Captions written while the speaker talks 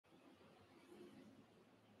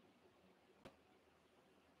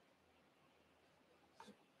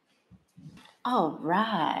All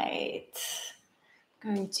right.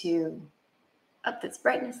 Going to up this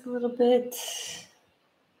brightness a little bit.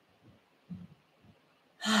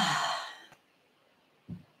 Hi,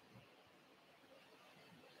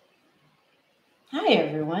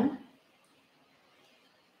 everyone.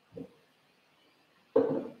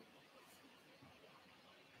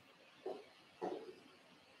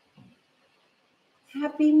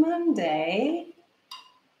 Happy Monday.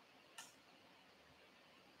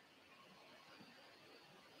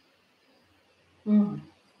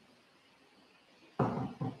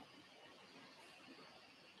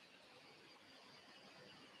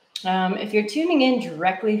 If you're tuning in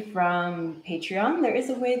directly from Patreon, there is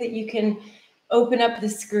a way that you can open up the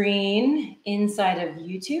screen inside of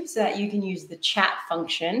YouTube so that you can use the chat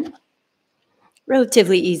function.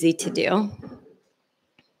 Relatively easy to do.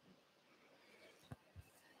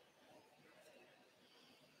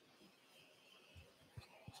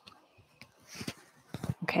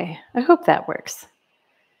 Okay, I hope that works.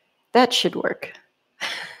 That should work.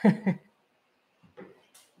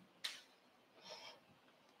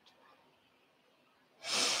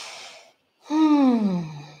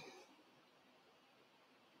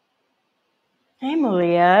 Hey,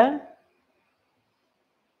 Malia.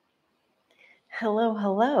 Hello,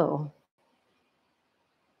 hello.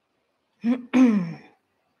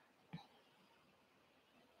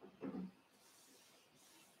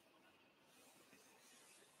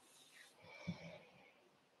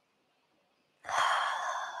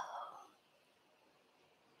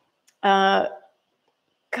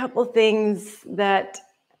 Couple things that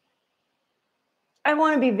I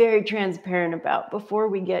want to be very transparent about before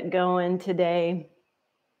we get going today.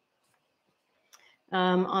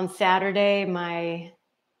 On Saturday, my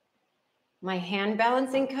hand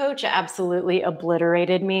balancing coach absolutely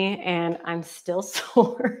obliterated me, and I'm still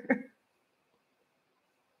sore.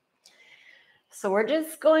 So we're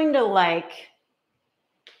just going to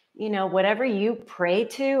whatever you pray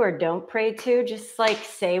to or don't pray to, just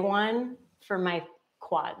say one for my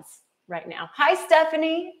quads right now. Hi,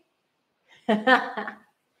 Stephanie.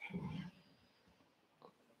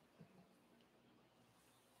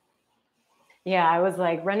 Yeah, I was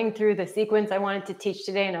running through the sequence I wanted to teach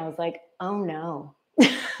today, and I was like, oh no.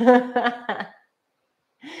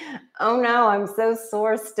 Oh no, I'm so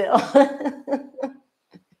sore still.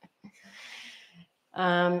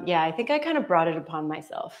 Yeah, I think I kind of brought it upon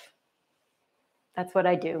myself. That's what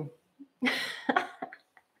I do.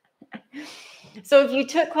 So if you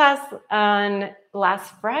took class on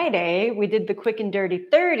last Friday, we did the quick and dirty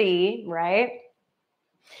 30, right?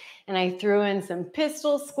 And I threw in some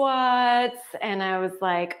pistol squats, and I was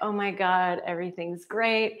like, oh my God, everything's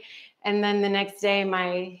great. And then the next day,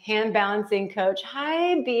 my hand balancing coach,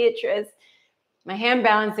 hi, Beatrice. My hand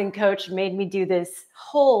balancing coach made me do this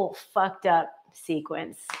whole fucked up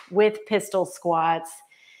sequence with pistol squats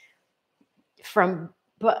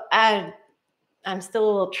but I'm still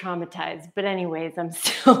a little traumatized, but anyways, I'm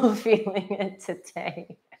still feeling it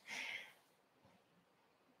today.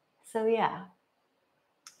 So yeah.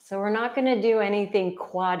 So we're not going to do anything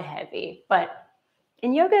quad heavy, but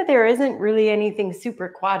in yoga, there isn't really anything super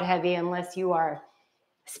quad heavy unless you are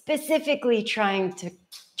specifically trying to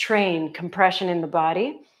train compression in the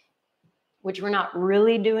body, which we're not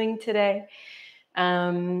really doing today.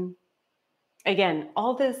 Again,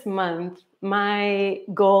 all this month, my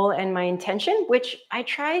goal and my intention, which I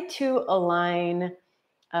try to align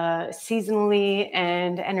seasonally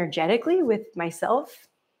and energetically with myself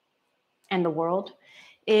and the world,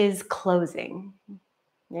 is closing.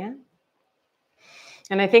 Yeah.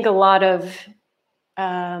 And I think a lot of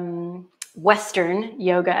Western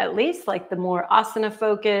yoga, at least, like the more asana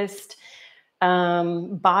focused,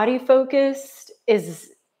 body focused,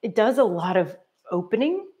 it does a lot of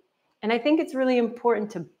opening. And I think it's really important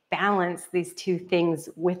to balance these two things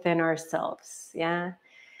within ourselves. Yeah.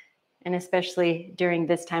 And especially during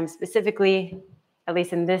this time specifically, at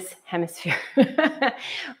least in this hemisphere,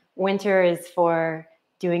 winter is for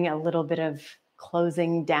doing a little bit of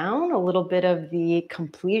closing down, a little bit of the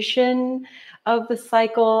completion of the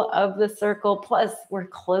cycle, of the circle. Plus, we're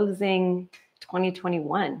closing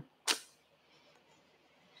 2021.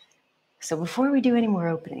 So before we do any more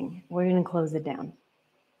opening, we're going to close it down.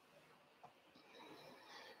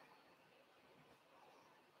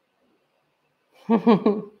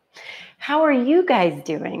 How are you guys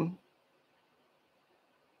doing?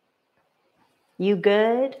 You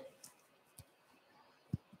good?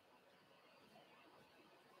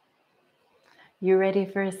 You ready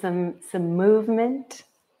for some movement?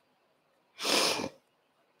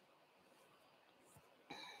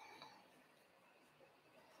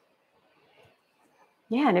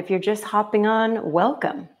 Yeah, and if you're just hopping on,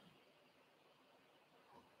 welcome.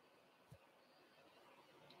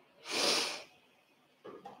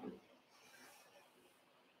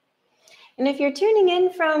 And if you're tuning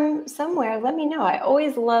in from somewhere, let me know. I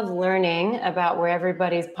always love learning about where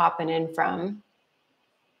everybody's popping in from.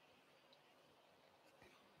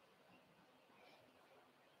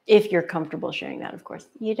 If you're comfortable sharing that, of course.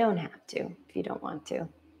 You don't have to if you don't want to.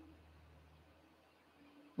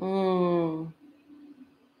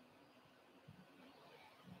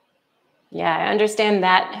 Yeah, I understand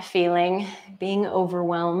that feeling, being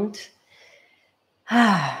overwhelmed.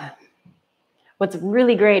 What's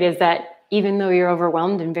really great is that even though you're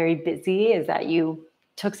overwhelmed and very busy, is that you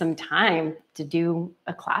took some time to do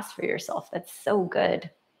a class for yourself. That's so good.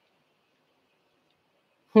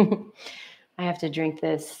 I have to drink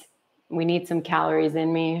this. We need some calories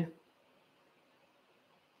in me.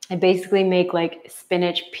 I basically make like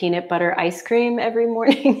spinach peanut butter ice cream every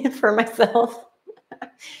morning for myself.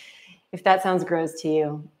 If that sounds gross to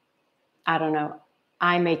you, I don't know.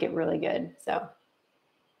 I make it really good. So,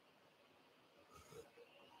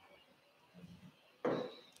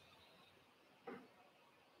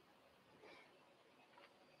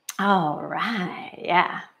 all right.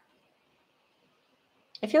 Yeah.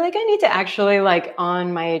 I feel like I need to actually like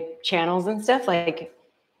on my channels and stuff, like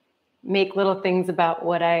make little things about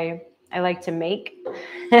what I like to make.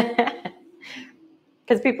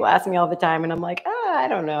 Because people ask me all the time and I'm like, I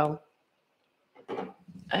don't know.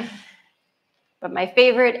 But my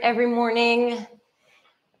favorite every morning,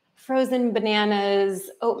 frozen bananas,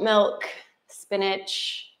 oat milk,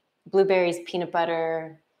 spinach, blueberries, peanut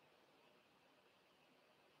butter,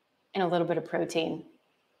 and a little bit of protein.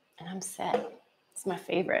 And I'm set. It's my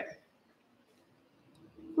favorite.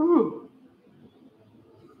 All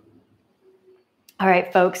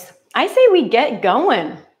right, folks. I say we get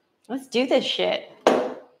going. Let's do this shit.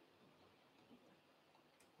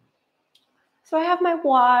 So I have my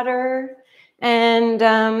water. And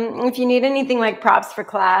if you need anything like props for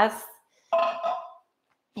class,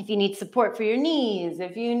 if you need support for your knees,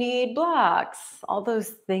 if you need blocks, all those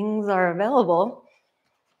things are available.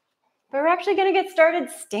 But we're actually going to get started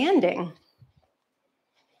standing.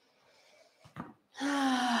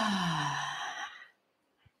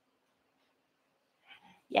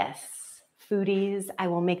 Yes, foodies, I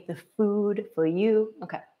will make the food for you.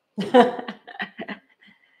 Okay.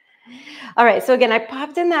 All right, so again, I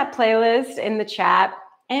popped in that playlist in the chat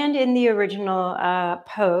and in the original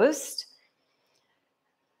post.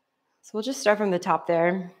 So we'll just start from the top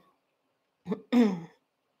there.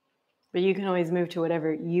 But you can always move to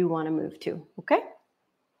whatever you want to move to, okay?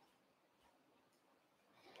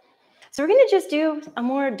 So we're going to just do a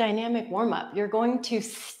more dynamic warm-up. You're going to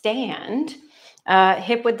stand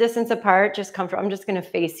hip width distance apart, just comfortable. I'm just going to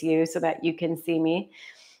face you so that you can see me.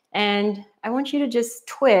 And I want you to just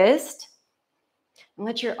twist and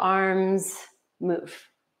let your arms move.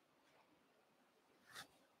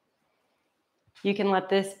 You can let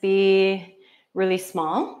this be really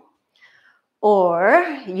small,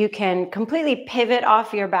 or you can completely pivot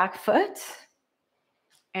off your back foot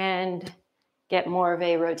and get more of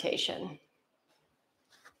a rotation.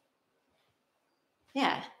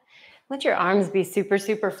 Yeah. Let your arms be super,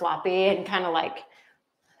 super floppy and kind of like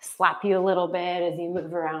slap you a little bit as you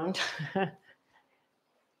move around.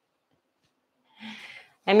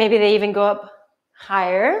 And maybe they even go up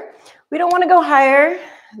higher. We don't want to go higher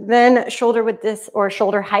than shoulder width this or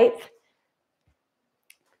shoulder height.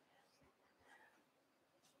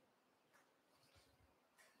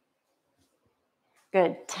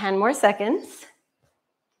 Good. 10 more seconds.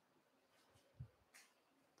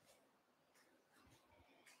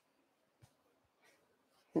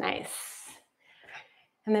 Nice.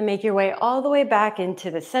 And then make your way all the way back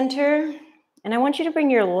into the center. And I want you to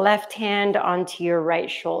bring your left hand onto your right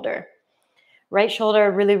shoulder. Right shoulder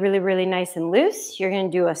really, really, really nice and loose. You're going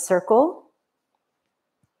to do a circle.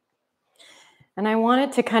 And I want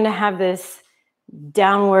it to kind of have this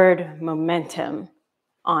downward momentum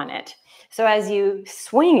on it. So as you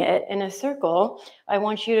swing it in a circle, I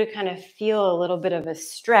want you to kind of feel a little bit of a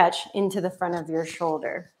stretch into the front of your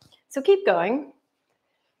shoulder. So keep going.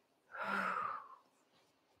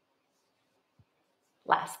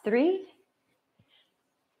 Last 3,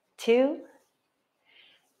 2,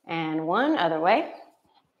 and 1. Other way.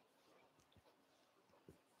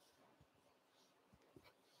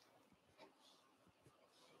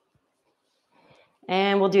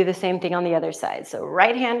 And we'll do the same thing on the other side. So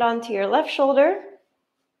right hand onto your left shoulder.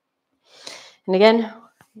 And again,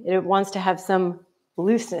 it wants to have some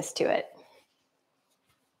looseness to it.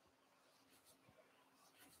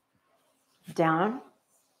 Down,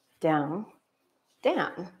 down,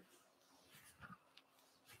 down.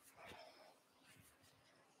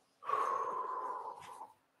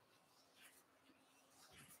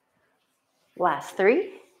 Last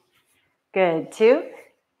 3. Good. 2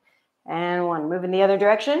 and 1. Move in the other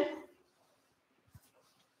direction.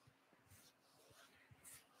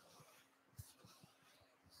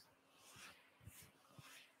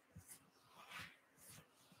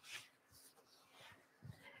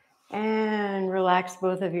 And relax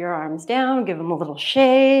both of your arms down. Give them a little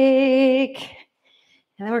shake.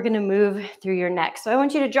 And then we're going to move through your neck. So I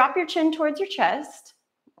want you to drop your chin towards your chest.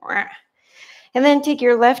 And then take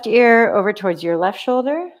your left ear over towards your left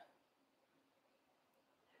shoulder.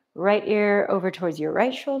 Right ear over towards your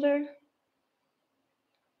right shoulder.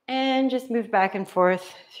 And just move back and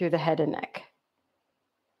forth through the head and neck.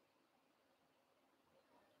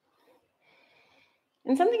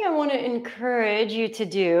 And something I want to encourage you to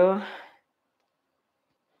do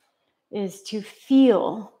is to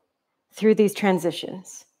feel through these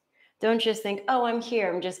transitions. Don't just think, oh, I'm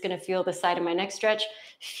here. I'm just going to feel the side of my neck stretch.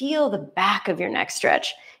 Feel the back of your neck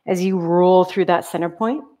stretch as you roll through that center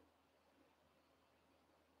point.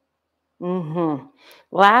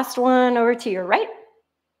 Last one over to your right.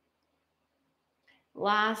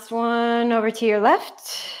 Last one over to your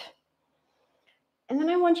left. And then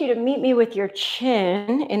I want you to meet me with your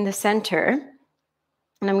chin in the center.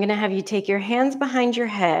 And I'm going to have you take your hands behind your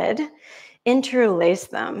head, interlace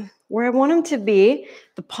them. Where I want them to be,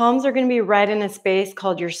 the palms are going to be right in a space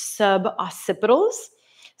called your suboccipitals.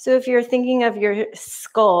 So if you're thinking of your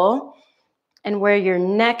skull and where your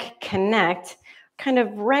neck connect, kind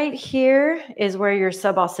of right here is where your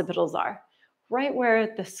suboccipitals are, right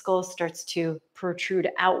where the skull starts to protrude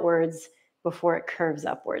outwards before it curves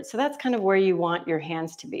upwards. So that's kind of where you want your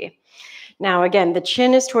hands to be. Now, again, the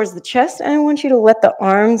chin is towards the chest, and I want you to let the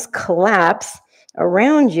arms collapse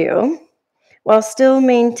around you while still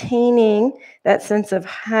maintaining that sense of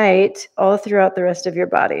height all throughout the rest of your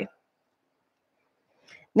body.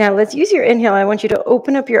 Now, let's use your inhale. I want you to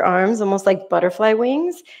open up your arms, almost like butterfly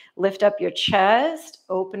wings. Lift up your chest,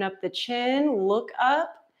 open up the chin, look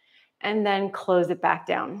up, and then close it back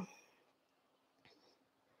down.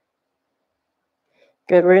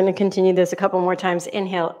 Good. We're going to continue this a couple more times.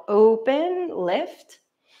 Inhale, open, lift.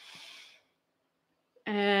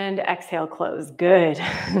 And exhale, close. Good.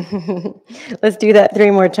 Let's do that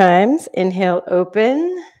 3 more times. Inhale,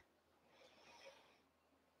 open.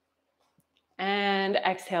 And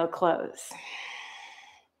exhale, close.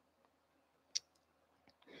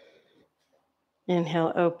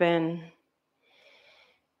 Inhale, open.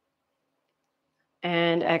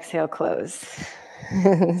 And exhale, close.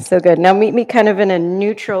 So good. Now meet me kind of in a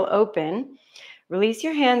neutral open. Release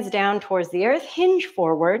your hands down towards the earth. Hinge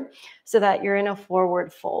forward so that you're in a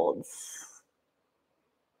forward folds.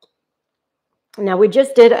 Now we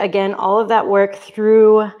just did, again, all of that work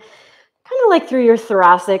through, kind of like through your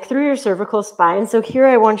thoracic, through your cervical spine. So here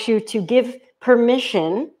I want you to give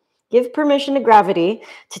permission to gravity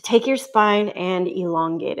to take your spine and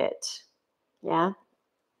elongate it. Yeah.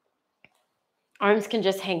 Arms can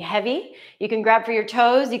just hang heavy. You can grab for your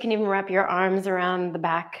toes. You can even wrap your arms around the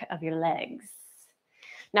back of your legs.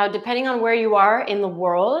 Now, depending on where you are in the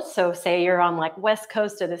world, so say you're on like West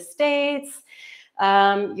Coast of the States,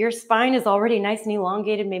 your spine is already nice and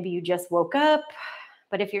elongated. Maybe you just woke up.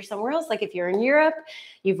 But if you're somewhere else, like if you're in Europe,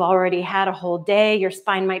 you've already had a whole day, your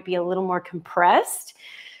spine might be a little more compressed.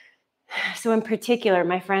 So in particular,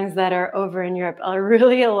 my friends that are over in Europe, I'll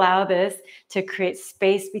really allow this to create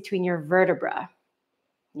space between your vertebrae.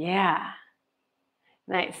 Yeah.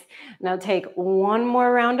 Nice. Now take one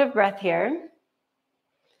more round of breath here.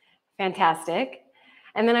 Fantastic.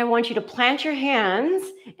 And then I want you to plant your hands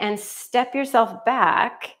and step yourself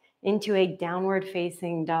back into a downward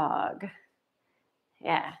facing dog.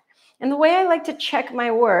 Yeah. And the way I like to check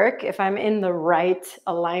my work, if I'm in the right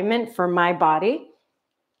alignment for my body,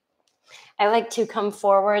 I like to come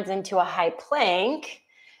forwards into a high plank,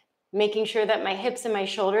 making sure that my hips and my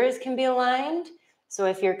shoulders can be aligned. So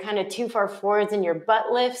if you're kind of too far forwards and your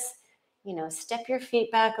butt lifts, step your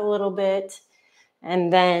feet back a little bit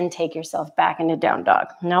and then take yourself back into down dog.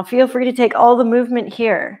 Now feel free to take all the movement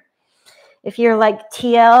here. If you're like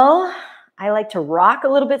TL, I like to rock a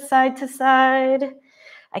little bit side to side.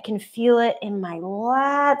 I can feel it in my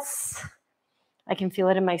lats. I can feel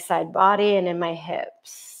it in my side body and in my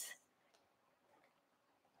hips.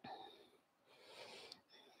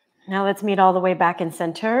 Now let's meet all the way back in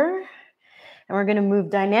center. And we're going to move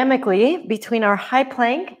dynamically between our high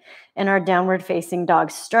plank in our downward facing dog.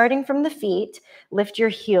 Starting from the feet, lift your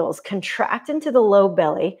heels, contract into the low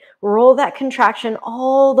belly, roll that contraction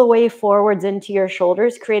all the way forwards into your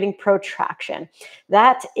shoulders, creating protraction.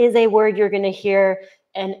 That is a word you're going to hear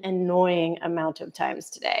an annoying amount of times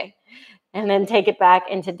today. And then take it back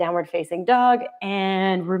into downward facing dog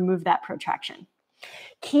and remove that protraction.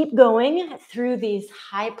 Keep going through these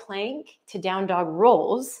high plank to down dog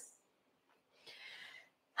rolls.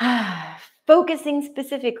 Focusing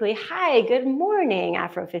specifically, hi, good morning,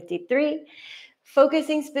 Afro 53.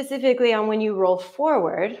 Focusing specifically on when you roll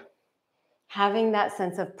forward, having that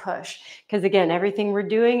sense of push. Because again, everything we're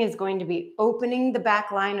doing is going to be opening the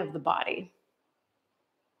back line of the body.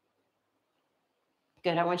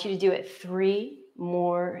 Good, I want you to do it 3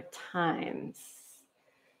 more times.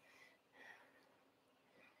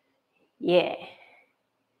 Yeah.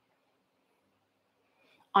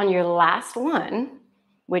 On your last one,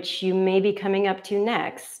 which you may be coming up to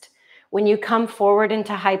next, when you come forward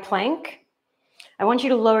into high plank, I want you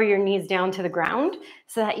to lower your knees down to the ground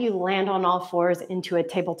so that you land on all fours into a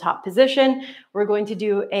tabletop position. We're going to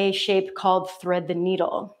do a shape called thread the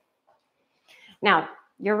needle. Now,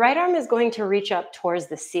 your right arm is going to reach up towards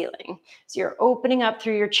the ceiling. So you're opening up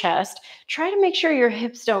through your chest. Try to make sure your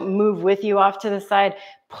hips don't move with you off to the side.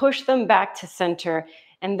 Push them back to center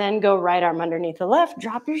and then go right arm underneath the left.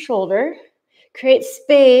 Drop your shoulder, create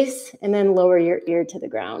space, and then lower your ear to the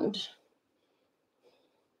ground.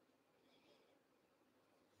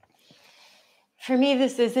 For me,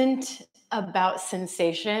 this isn't about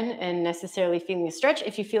sensation and necessarily feeling a stretch.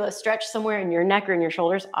 If you feel a stretch somewhere in your neck or in your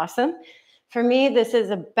shoulders, awesome. For me, this is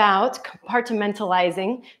about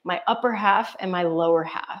compartmentalizing my upper half and my lower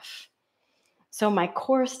half. So my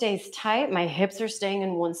core stays tight, my hips are staying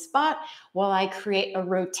in one spot while I create a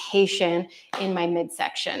rotation in my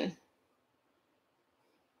midsection.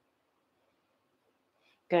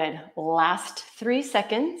 Good. Last 3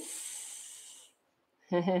 seconds.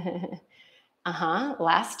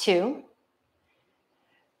 Last 2.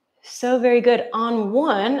 So very good. On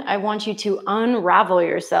 1, I want you to unravel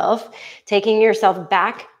yourself, taking yourself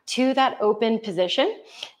back to that open position.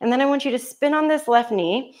 And then I want you to spin on this left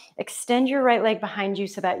knee, extend your right leg behind you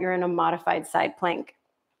so that you're in a modified side plank.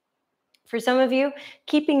 For some of you,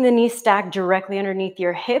 keeping the knee stacked directly underneath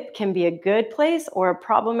your hip can be a good place or a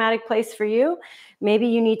problematic place for you. Maybe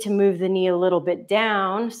you need to move the knee a little bit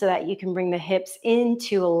down so that you can bring the hips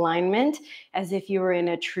into alignment as if you were in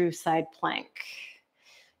a true side plank.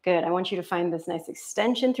 Good. I want you to find this nice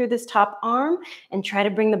extension through this top arm and try to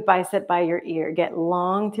bring the bicep by your ear. Get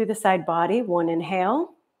long through the side body. 1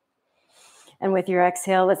 inhale. And with your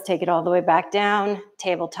exhale, let's take it all the way back down.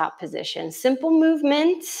 Tabletop position. Simple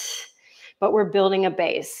movement, but we're building a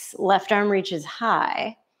base. Left arm reaches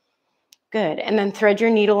high. Good. And then thread your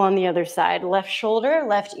needle on the other side. Left shoulder,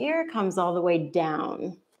 left ear comes all the way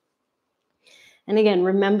down. And again,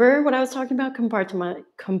 remember what I was talking about?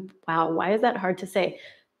 Wow, why is that hard to say?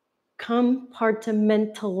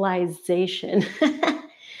 Compartmentalization.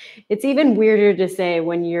 It's even weirder to say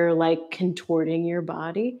when you're like contorting your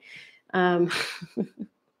body. Think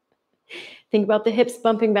about the hips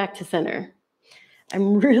bumping back to center.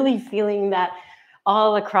 I'm really feeling that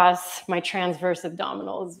all across my transverse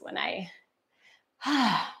abdominals when I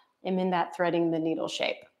am in that threading the needle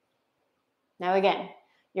shape. Now again,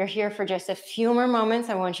 you're here for just a few more moments.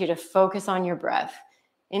 I want you to focus on your breath.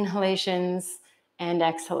 Inhalations and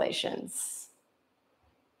exhalations.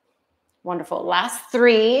 Wonderful. Last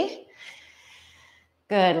 3.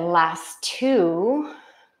 Good. Last 2.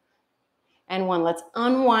 And 1. Let's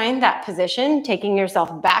unwind that position, taking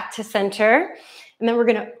yourself back to center. And then we're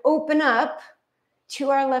going to open up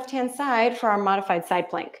to our left-hand side for our modified side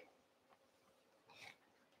plank.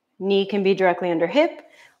 Knee can be directly under hip,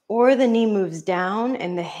 or the knee moves down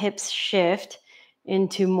and the hips shift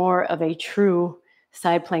into more of a true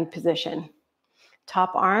side plank position.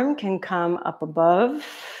 Top arm can come up above,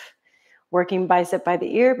 working bicep by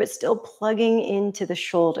the ear, but still plugging into the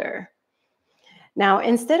shoulder. Now,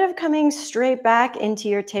 instead of coming straight back into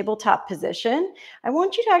your tabletop position, I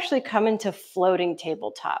want you to actually come into floating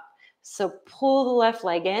tabletop. So pull the left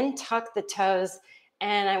leg in, tuck the toes,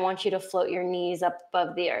 and I want you to float your knees up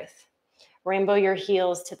above the earth. Rainbow your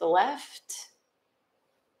heels to the left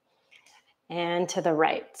and to the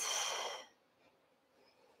right.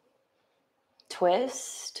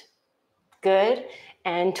 Twist. Good.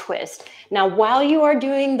 And twist. Now, while you are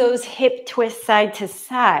doing those hip twists side to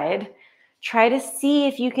side, try to see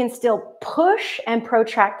if you can still push and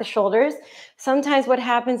protract the shoulders. Sometimes what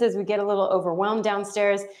happens is we get a little overwhelmed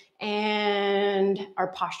downstairs and our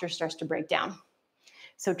posture starts to break down.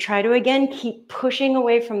 So try to, again, keep pushing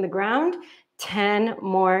away from the ground. 10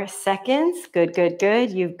 more seconds. Good, good,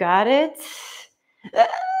 good. You've got it. Ah!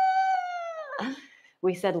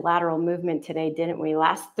 We said lateral movement today, didn't we?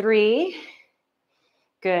 Last 3.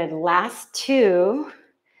 Good. Last 2.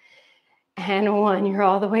 And 1. You're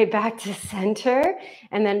all the way back to center.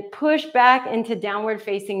 And then push back into downward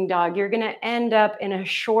facing dog. You're going to end up in a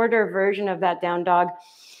shorter version of that down dog.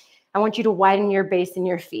 I want you to widen your base in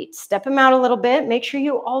your feet. Step them out a little bit. Make sure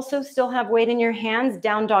you also still have weight in your hands.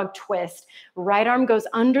 Down dog twist. Right arm goes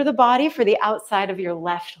under the body for the outside of your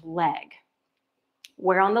left leg.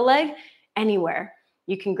 Where on the leg? Anywhere.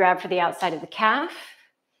 You can grab for the outside of the calf,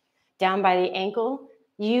 down by the ankle.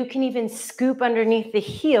 You can even scoop underneath the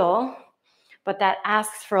heel, but that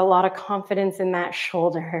asks for a lot of confidence in that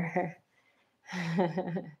shoulder.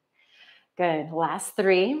 Good. Last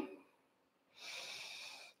 3.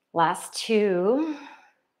 Last 2.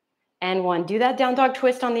 And 1. Do that down dog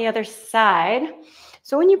twist on the other side.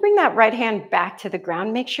 So when you bring that right hand back to the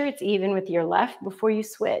ground, make sure it's even with your left before you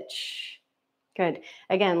switch. Good.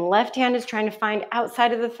 Again, left hand is trying to find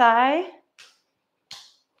outside of the thigh,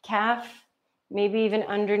 calf, maybe even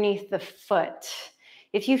underneath the foot.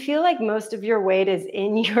 If you feel like most of your weight is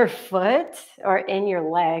in your foot or in your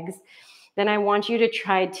legs, then I want you to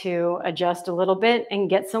try to adjust a little bit and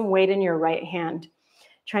get some weight in your right hand.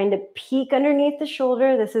 Trying to peek underneath the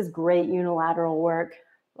shoulder. This is great unilateral work.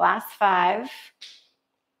 Last 5.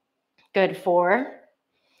 Good. 4.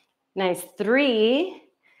 Nice. 3,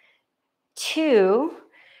 2,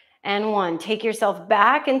 and 1. Take yourself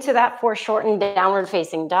back into that foreshortened downward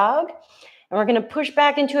facing dog. And we're going to push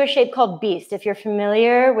back into a shape called beast. If you're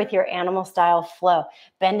familiar with your animal style flow,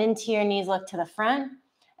 bend into your knees, look to the front,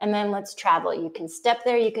 and then let's travel. You can step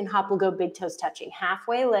there, you can hop, we'll go big toes touching.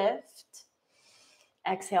 Halfway lift.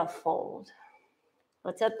 Exhale, fold.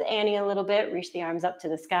 Let's up the ante a little bit. Reach the arms up to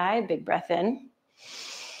the sky. Big breath in.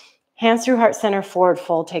 Hands through heart center, forward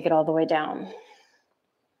fold. Take it all the way down.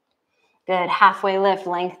 Good. Halfway lift,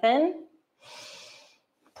 lengthen.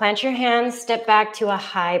 Plant your hands, step back to a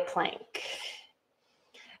high plank.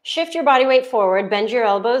 Shift your body weight forward. Bend your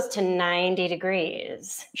elbows to 90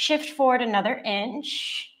 degrees. Shift forward another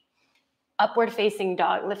inch. Upward facing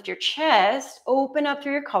dog. Lift your chest. Open up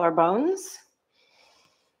through your collarbones.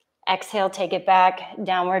 Exhale, take it back,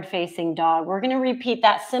 downward facing dog. We're going to repeat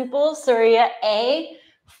that simple Surya A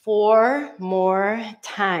 4 more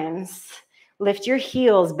times. Lift your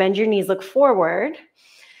heels, bend your knees, look forward.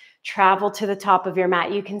 Travel to the top of your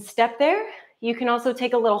mat. You can step there. You can also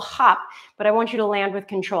take a little hop, but I want you to land with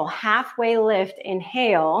control. Halfway lift,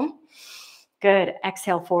 inhale. Good.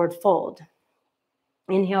 Exhale, forward fold.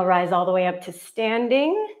 Inhale, rise all the way up to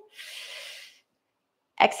standing.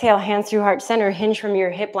 Exhale, hands through heart center, hinge from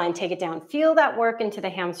your hip line, take it down. Feel that work into the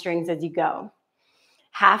hamstrings as you go.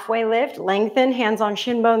 Halfway lift, lengthen, hands on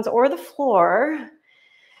shin bones or the floor.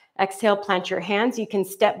 Exhale, plant your hands. You can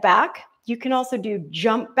step back. You can also do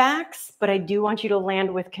jump backs, but I do want you to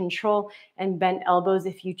land with control and bend elbows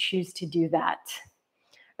if you choose to do that.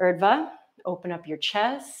 Urdhva, open up your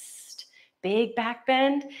chest, big back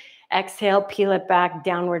bend. Exhale, peel it back,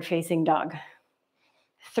 downward facing dog.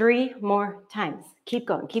 3 more times. Keep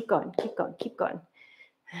going, keep going, keep going, keep going.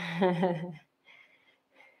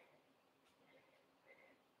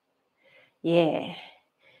 Yeah.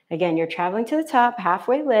 Again, you're traveling to the top,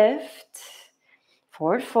 halfway lift,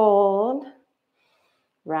 forward fold,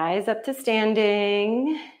 rise up to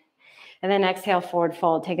standing, and then exhale, forward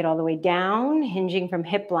fold. Take it all the way down, hinging from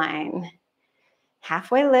hip line.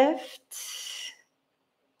 Halfway lift,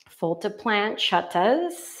 fold to plant,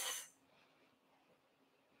 shattas.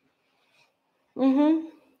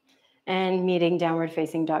 And meeting downward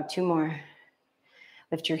facing dog. 2 more.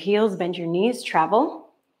 Lift your heels, bend your knees, travel.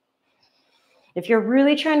 If you're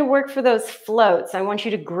really trying to work for those floats, I want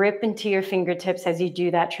you to grip into your fingertips as you do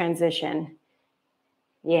that transition.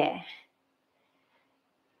 Yeah.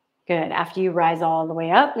 Good. After you rise all the way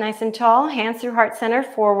up, nice and tall, hands through heart center,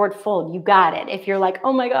 forward fold. You got it. If you're like,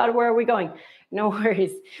 oh my God, where are we going? No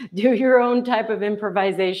worries. Do your own type of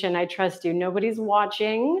improvisation. I trust you. Nobody's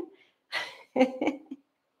watching.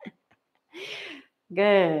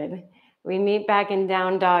 Good. We meet back in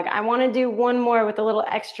down dog. I want to do one more with a little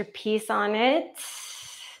extra piece on it.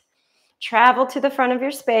 Travel to the front of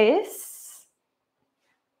your space.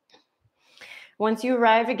 Once you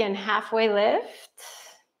arrive, again, halfway lift.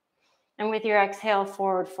 And with your exhale,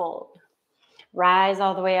 forward fold. Rise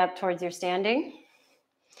all the way up towards your standing.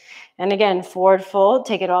 And again, forward fold.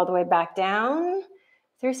 Take it all the way back down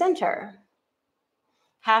through center.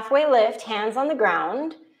 Halfway lift, hands on the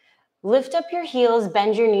ground. Lift up your heels,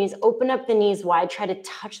 bend your knees, open up the knees wide, try to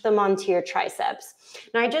touch them onto your triceps.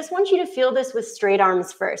 Now, I just want you to feel this with straight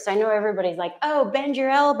arms first. I know everybody's like, oh, bend your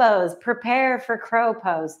elbows, prepare for crow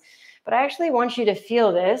pose. But I actually want you to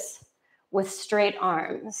feel this with straight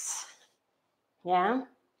arms. Yeah?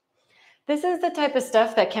 This is the type of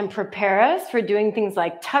stuff that can prepare us for doing things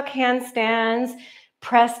like tuck handstands,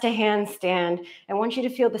 press to handstand. I want you to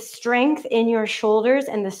feel the strength in your shoulders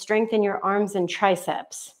and the strength in your arms and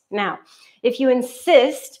triceps. Now, if you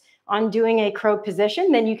insist on doing a crow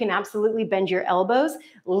position, then you can absolutely bend your elbows,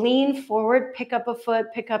 lean forward, pick up a foot,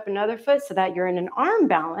 pick up another foot so that you're in an arm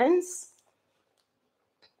balance.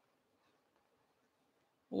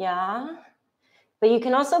 Yeah. But you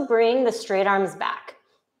can also bring the straight arms back.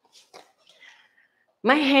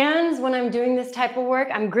 My hands, when I'm doing this type of work,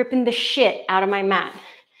 I'm gripping the shit out of my mat.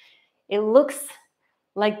 It looks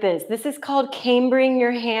like this. This is called cambering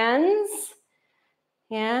your hands.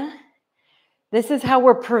 Yeah. This is how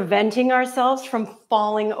we're preventing ourselves from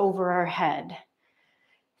falling over our head.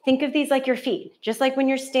 Think of these like your feet. Just like when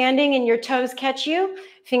you're standing and your toes catch you,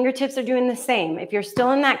 fingertips are doing the same. If you're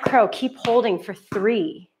still in that crow, keep holding for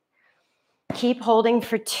 3. Keep holding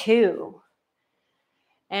for 2.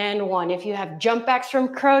 And 1. If you have jump backs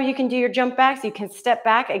from crow, you can do your jump backs. You can step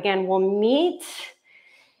back. Again, we'll meet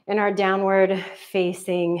in our downward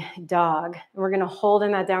facing dog. And we're going to hold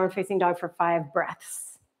in that downward facing dog for 5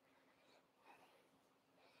 breaths.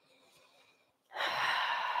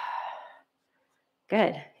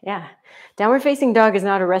 Good. Yeah. Downward facing dog is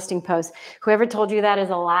not a resting pose. Whoever told you that is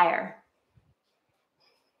a liar.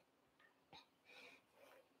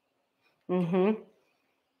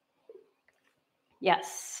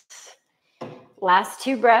 Yes. Last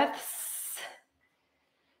 2 breaths.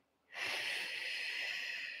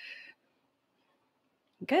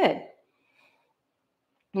 Good.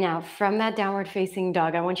 Now, from that downward facing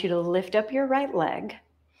dog, I want you to lift up your right leg.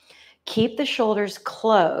 Keep the shoulders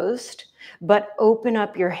closed, but open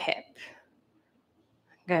up your hip.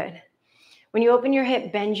 Good. When you open your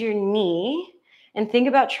hip, bend your knee and think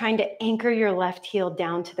about trying to anchor your left heel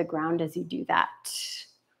down to the ground as you do that.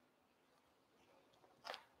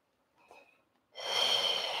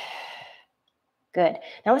 Good.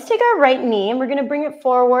 Now let's take our right knee and we're going to bring it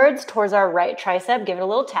forwards towards our right tricep. Give it a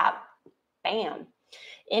little tap. Bam.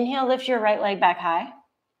 Inhale, lift your right leg back high.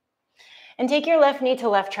 And take your left knee to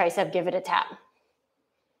left tricep. Give it a tap.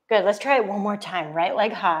 Good. Let's try it one more time. Right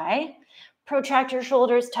leg high. Protract your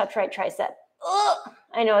shoulders. Touch right tricep. Ugh.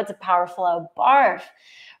 I know it's a power flow. Barf.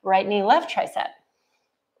 Right knee, left tricep.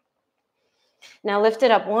 Now lift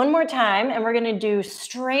it up one more time and we're going to do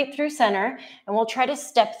straight through center and we'll try to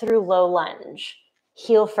step through low lunge.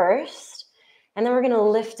 Heel first and then we're going to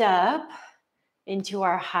lift up into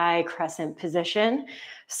our high crescent position.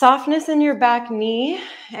 Softness in your back knee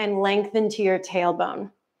and lengthen to your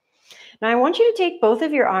tailbone. Now I want you to take both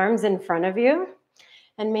of your arms in front of you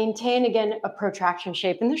and maintain again a protraction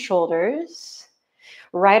shape in the shoulders.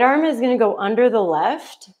 Right arm is going to go under the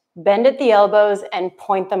left. Bend at the elbows and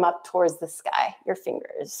point them up towards the sky, your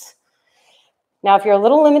fingers. Now, if you're a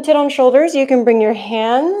little limited on shoulders, you can bring your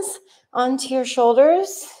hands onto your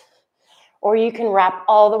shoulders, or you can wrap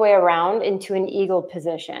all the way around into an eagle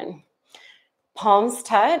position. Palms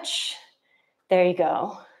touch. There you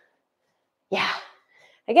go. Yeah.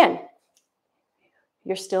 Again,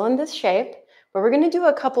 you're still in this shape, but we're going to do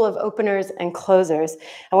a couple of openers and closers.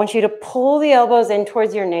 I want you to pull the elbows in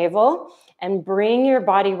towards your navel and bring your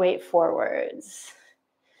body weight forwards.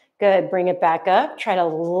 Good, bring it back up. Try to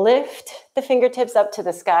lift the fingertips up to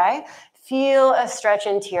the sky. Feel a stretch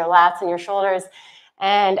into your lats and your shoulders.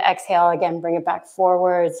 And exhale, again, bring it back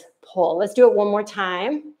forwards, pull. Let's do it one more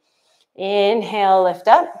time. Inhale, lift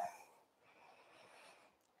up.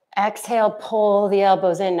 Exhale, pull the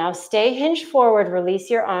elbows in. Now stay hinged forward, release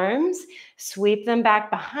your arms, sweep them back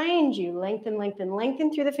behind you. Lengthen, lengthen,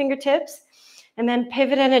 lengthen through the fingertips. And then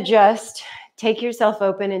pivot and adjust. Take yourself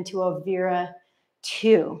open into a Vira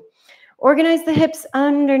 2. Organize the hips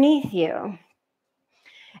underneath you.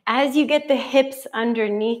 As you get the hips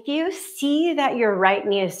underneath you, see that your right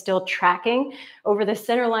knee is still tracking over the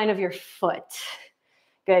center line of your foot.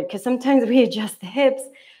 Good, because sometimes we adjust the hips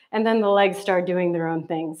and then the legs start doing their own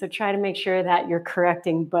thing. So try to make sure that you're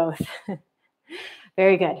correcting both.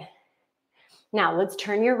 Very good. Now let's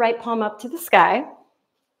turn your right palm up to the sky.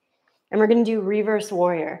 And we're going to do reverse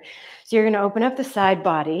warrior. So you're going to open up the side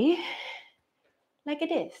body like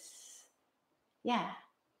it is. Yeah.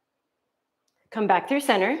 Come back through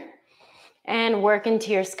center and work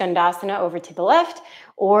into your skandasana over to the left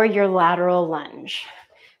or your lateral lunge.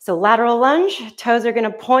 So lateral lunge, toes are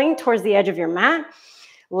going to point towards the edge of your mat.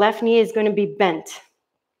 Left knee is going to be bent.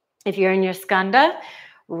 If you're in your skanda,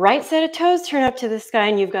 right set of toes turn up to the sky,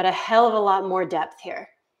 and you've got a hell of a lot more depth here.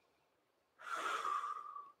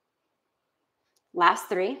 Last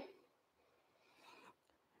 3.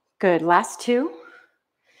 Good. Last 2.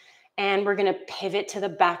 And we're going to pivot to the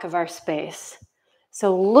back of our space.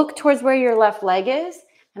 So look towards where your left leg is,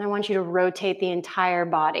 and I want you to rotate the entire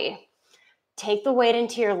body. Take the weight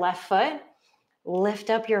into your left foot, lift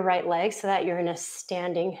up your right leg so that you're in a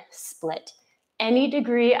standing split. Any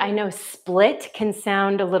degree, I know split can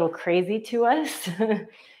sound a little crazy to us,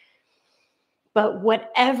 but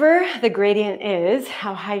whatever the gradient is,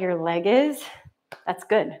 how high your leg is, that's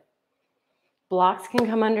good. Blocks can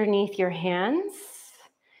come underneath your hands.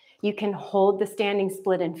 You can hold the standing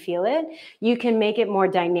split and feel it. You can make it more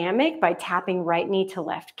dynamic by tapping right knee to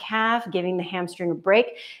left calf, giving the hamstring a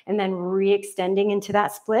break, and then re-extending into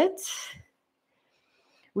that split.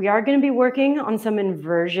 We are going to be working on some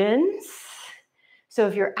inversions. So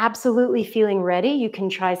if you're absolutely feeling ready, you can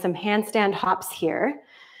try some handstand hops here.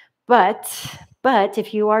 But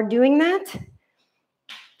if you are doing that,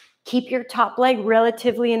 keep your top leg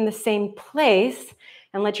relatively in the same place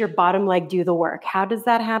and let your bottom leg do the work. How does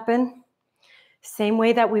that happen? Same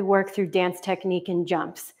way that we work through dance technique and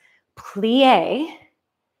jumps. Plie,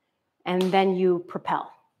 and then you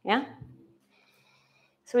propel, yeah?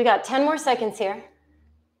 So we got 10 more seconds here.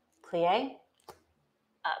 Plie,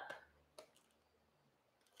 up,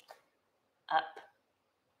 up.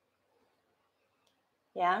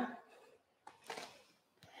 Yeah?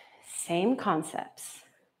 Same concepts.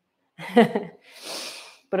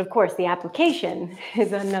 But of course, the application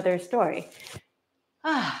is another story.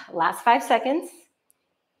 Last 5 seconds.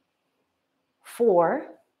 4.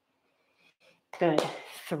 Good.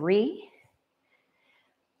 3.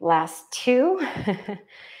 Last 2.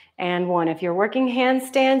 And 1. If you're working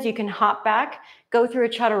handstands, you can hop back, go through a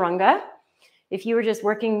chaturanga. If you were just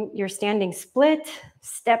working your standing split,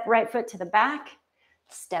 step right foot to the back,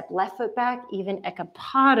 step left foot back, even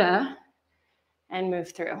ekapada, and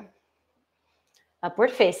move through.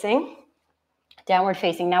 Upward facing, downward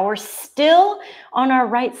facing. Now we're still on our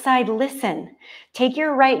right side. Listen, take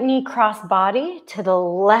your right knee cross body to the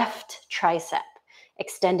left tricep.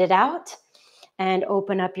 Extend it out and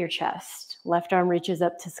open up your chest. Left arm reaches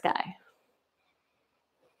up to sky.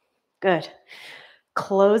 Good.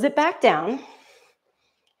 Close it back down.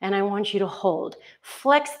 And I want you to hold.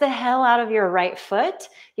 Flex the hell out of your right foot.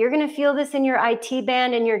 You're going to feel this in your IT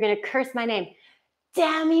band, and you're going to curse my name.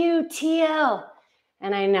 Damn you, TL.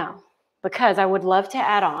 And I know, because I would love to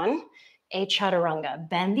add on a chaturanga.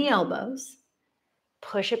 Bend the elbows,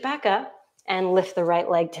 push it back up, and lift the right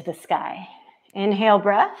leg to the sky. Inhale,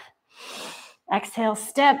 breath. Exhale,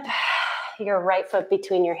 step your right foot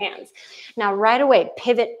between your hands. Now, right away,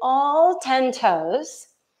 pivot all 10 toes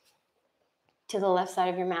to the left side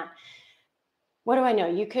of your mat. What do I know?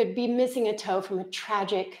 You could be missing a toe from a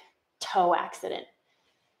tragic toe accident.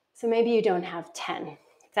 So maybe you don't have 10.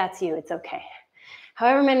 If that's you, it's okay.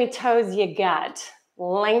 However many toes you got,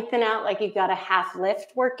 lengthen out like you've got a half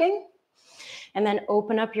lift working, and then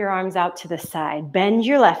open up your arms out to the side. Bend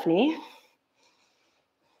your left knee.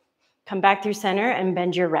 Come back through center and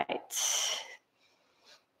bend your right.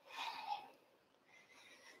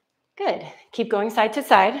 Good. Keep going side to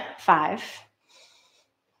side. 5,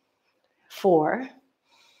 4,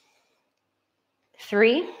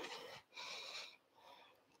 3,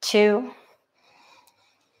 2,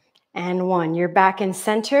 and 1. You're back in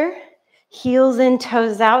center. Heels in,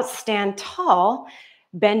 toes out. Stand tall.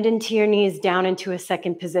 Bend into your knees down into a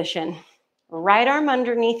second position. Right arm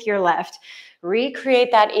underneath your left.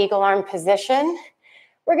 Recreate that eagle arm position.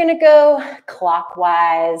 We're going to go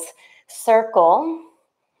clockwise. Circle.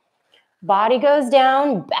 Body goes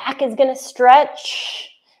down. Back is going to stretch.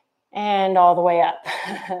 And all the way up.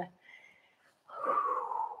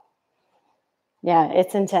 Yeah,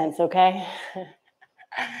 it's intense, okay?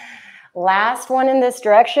 Last one in this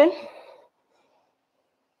direction.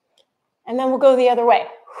 And then we'll go the other way.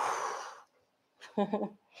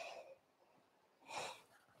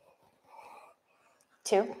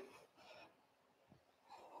 2.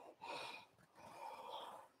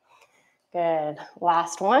 Good.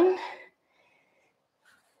 Last one.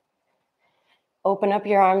 Open up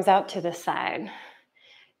your arms out to the side.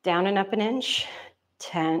 Down and up an inch.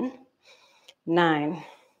 10, 9,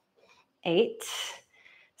 8,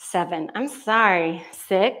 7. I'm sorry.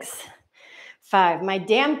 6, 5. My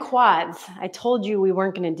damn quads. I told you we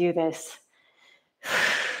weren't going to do this.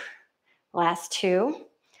 Last 2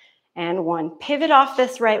 and 1. Pivot off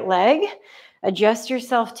this right leg. Adjust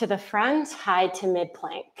yourself to the front. High to mid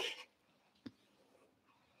plank.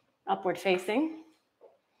 Upward facing.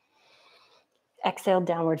 Exhale,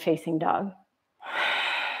 downward facing dog.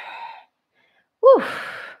 Woo.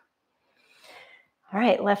 All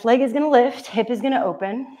right, left leg is going to lift, hip is going to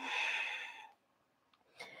open.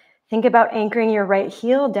 Think about anchoring your right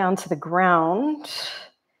heel down to the ground.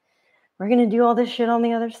 We're going to do all this shit on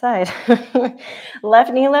the other side.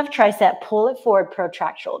 Left knee, left tricep, pull it forward,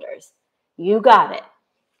 protract shoulders. You got it.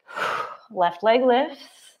 Left leg lifts.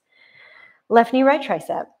 Left knee, right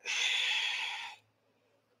tricep.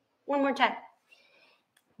 One more time.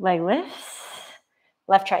 Leg lifts.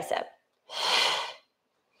 Left tricep.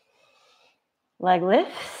 Leg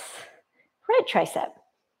lifts. Right tricep.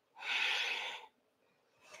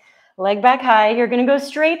 Leg back high. You're going to go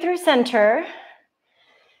straight through center.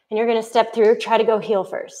 And you're going to step through. Try to go heel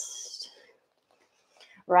first.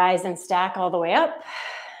 Rise and stack all the way up.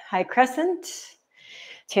 High crescent.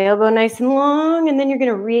 Tailbone nice and long. And then you're going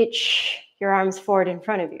to reach your arms forward in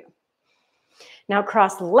front of you. Now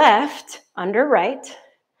cross left under right.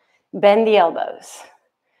 Bend the elbows.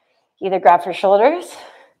 Either grab for shoulders.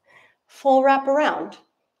 Full wrap around.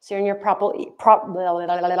 So you're in your proper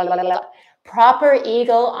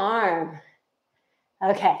eagle arm.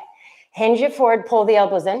 Okay. Hinge it forward, pull the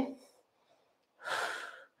elbows in.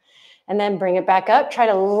 And then bring it back up. Try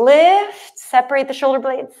to lift, separate the shoulder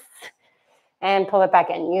blades, and pull it back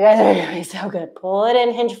in. You guys are doing so good. Pull it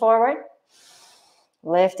in, hinge forward.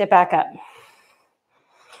 Lift it back up.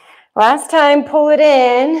 Last time, pull it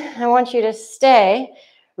in. I want you to stay.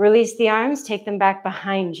 Release the arms, take them back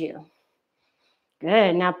behind you.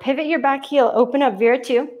 Good. Now pivot your back heel, open up, Vera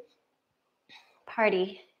 2.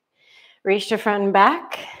 Party. Reach to front and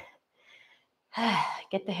back.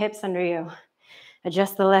 Get the hips under you.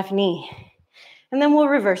 Adjust the left knee. And then we'll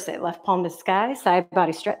reverse it. Left palm to sky, side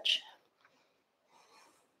body stretch.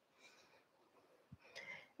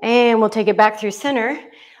 And we'll take it back through center.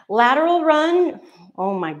 Lateral run.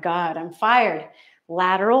 Oh my God, I'm fired.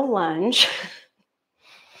 Lateral lunge.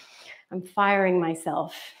 I'm firing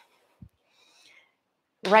myself.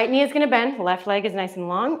 Right knee is going to bend. Left leg is nice and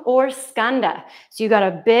long. Or skanda. So you got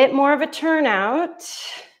a bit more of a turnout.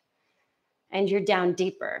 And you're down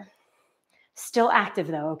deeper. Still active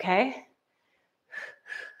though, okay?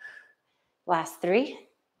 Last 3.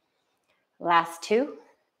 Last 2.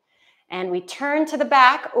 And we turn to the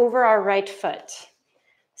back over our right foot.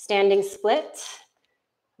 Standing split.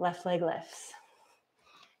 Left leg lifts.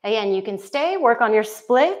 Again, you can stay, work on your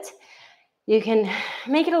split. You can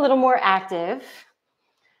make it a little more active.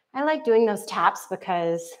 I like doing those taps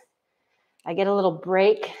because I get a little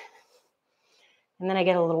break and then I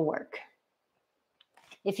get a little work.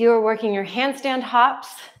 If you are working your handstand hops,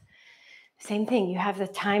 same thing, you have the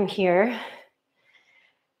time here.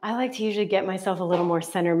 I like to usually get myself a little more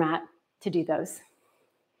center mat to do those.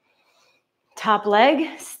 Top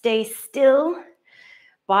leg, stay still.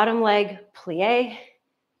 Bottom leg, plie,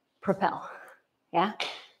 propel. Yeah?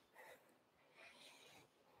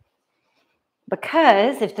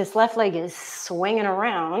 Because if this left leg is swinging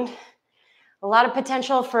around, a lot of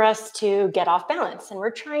potential for us to get off balance, and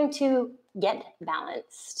we're trying to get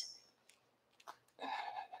balanced.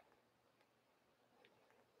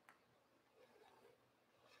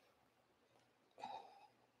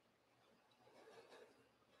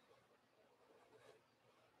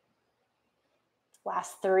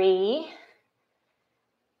 Last 3,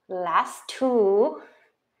 last 2,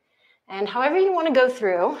 and however you want to go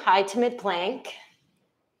through, high to mid plank,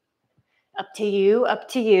 up to you, up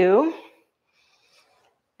to you.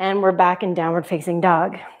 And we're back in downward facing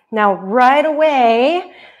dog. Now, right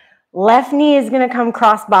away, left knee is going to come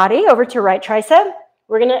cross body over to right tricep.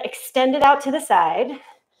 We're going to extend it out to the side.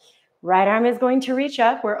 Right arm is going to reach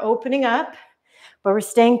up. We're opening up, but we're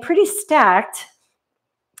staying pretty stacked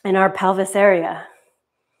in our pelvis area.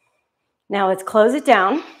 Now, let's close it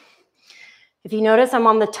down. If you notice, I'm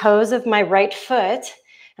on the toes of my right foot,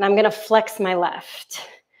 and I'm going to flex my left.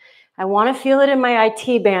 I want to feel it in my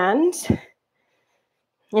IT band.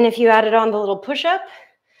 And if you added on the little push-up,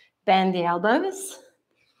 bend the elbows,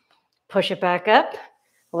 push it back up,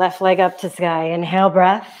 left leg up to sky. Inhale,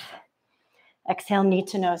 breath. Exhale, knee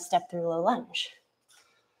to nose, step through low lunge.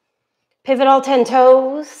 Pivot all 10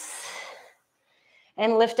 toes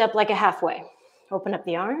and lift up like a halfway. Open up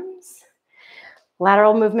the arms.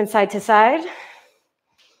 Lateral movement side to side.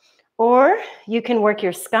 Or you can work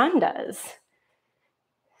your skandhas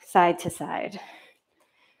side to side.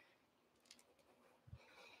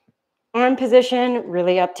 Arm position,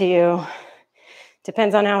 really up to you.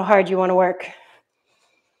 Depends on how hard you want to work.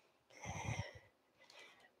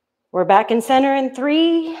 We're back in center in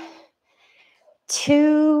 3,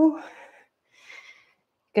 2,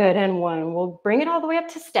 good, and 1. We'll bring it all the way up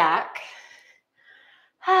to stack.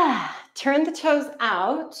 Turn the toes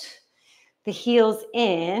out, the heels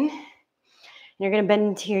in. And you're going to bend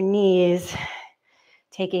into your knees,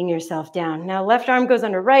 taking yourself down. Now, left arm goes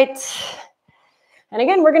under right. And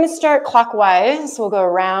again, we're going to start clockwise. We'll go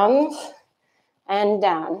around and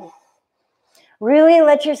down. Really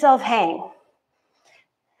let yourself hang.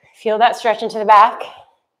 Feel that stretch into the back.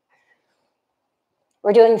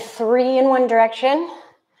 We're doing 3 in one direction,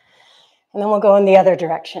 and then we'll go in the other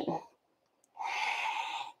direction.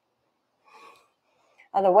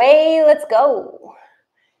 Other way, let's go.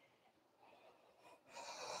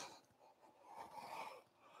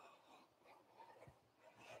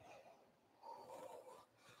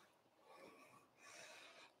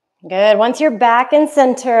 Good. Once you're back in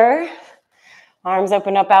center, arms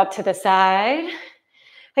open up out to the side.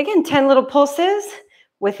 Again, 10 little pulses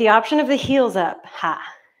with the option of the heels up.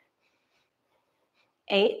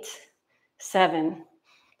 8, 7,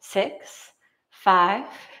 6, 5,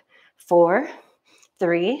 4,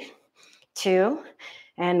 3, 2,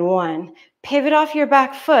 and 1. Pivot off your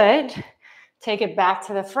back foot. Take it back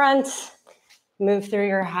to the front. Move through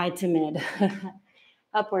your high to mid.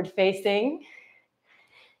 Upward facing.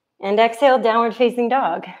 And exhale, downward facing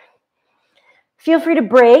dog. Feel free to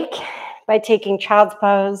break by taking child's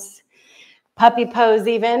pose, puppy pose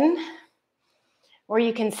even, or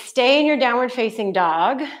you can stay in your downward facing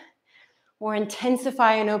dog or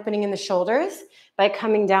intensify an opening in the shoulders by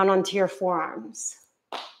coming down onto your forearms.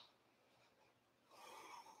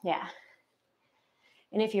 Yeah.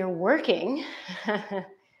 And if you're working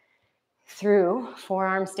through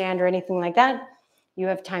forearm stand or anything like that, you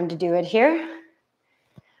have time to do it here.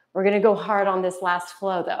 We're going to go hard on this last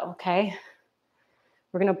flow though, okay?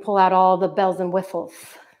 We're going to pull out all the bells and whistles.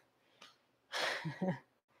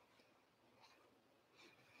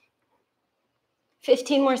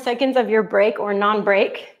 15 more seconds of your break or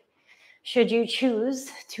non-break, should you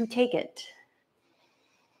choose to take it.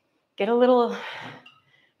 Get a little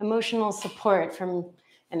emotional support from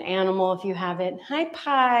an animal if you have it. Hi,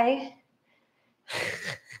 Pi.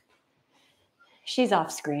 She's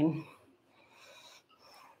off screen.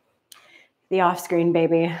 The off-screen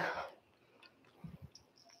baby.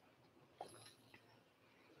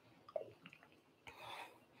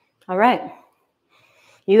 All right.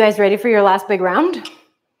 You guys ready for your last big round?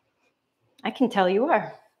 I can tell you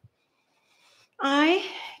are. I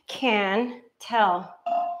can tell.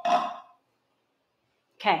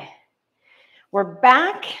 Okay. We're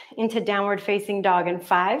back into downward facing dog in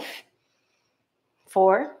 5,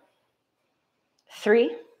 4,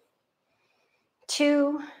 3,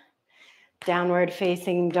 2, downward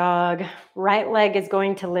facing dog. Right leg is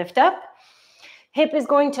going to lift up. Hip is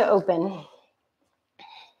going to open.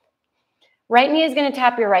 Right knee is going to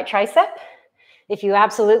tap your right tricep. If you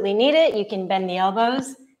absolutely need it, you can bend the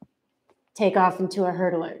elbows. Take off into a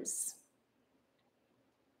hurdlers.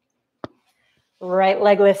 Right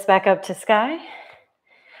leg lifts back up to sky.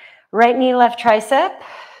 Right knee, left tricep.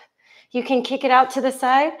 You can kick it out to the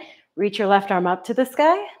side. Reach your left arm up to the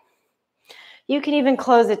sky. You can even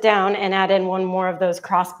close it down and add in one more of those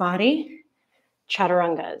crossbody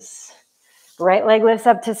chaturangas. Right leg lifts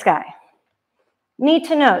up to sky. Knee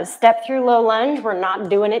to nose, step through low lunge. We're not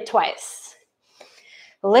doing it twice.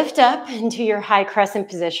 Lift up into your high crescent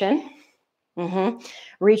position.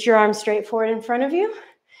 Reach your arms straight forward in front of you.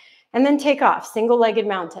 And then take off, single-legged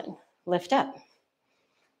mountain. Lift up.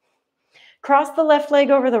 Cross the left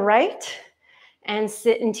leg over the right and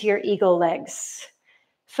sit into your eagle legs.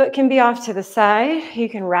 Foot can be off to the side. You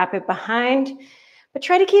can wrap it behind, but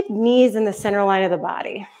try to keep knees in the center line of the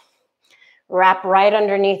body. Wrap right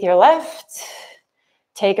underneath your left.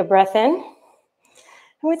 Take a breath in.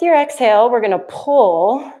 And with your exhale, we're going to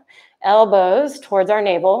pull elbows towards our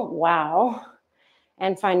navel. Wow.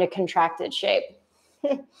 And find a contracted shape.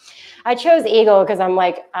 I chose eagle because I'm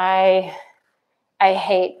like, I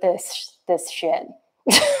hate this shit.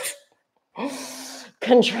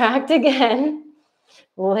 Contract again.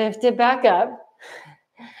 Lift it back up.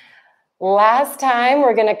 Last time,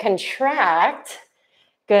 we're going to contract.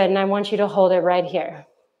 Good, and I want you to hold it right here.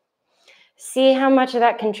 See how much of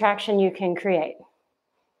that contraction you can create.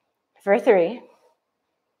 For 3.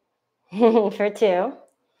 For 2.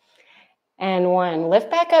 And 1. Lift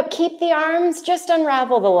back up. Keep the arms. Just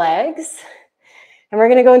unravel the legs. And we're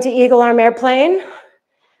going to go into eagle arm airplane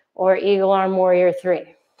or eagle arm warrior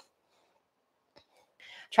 3.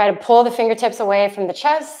 Try to pull the fingertips away from the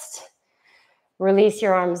chest. Release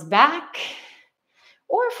your arms back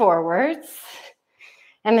or forwards.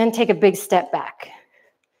 And then take a big step back.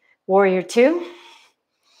 Warrior 2.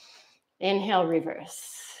 Inhale, reverse.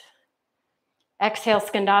 Exhale,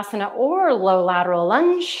 skandasana or low lateral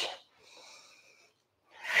lunge.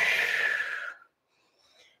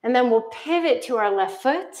 And then we'll pivot to our left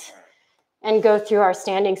foot and go through our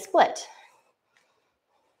standing split.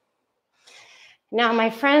 Now, my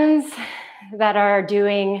friends that are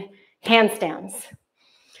doing handstands,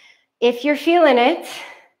 if you're feeling it,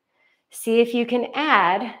 see if you can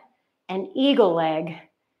add an eagle leg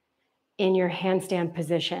in your handstand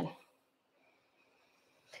position.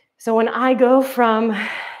 So when I go from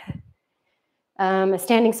a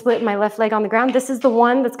standing split, my left leg on the ground, this is the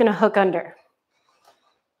one that's going to hook under.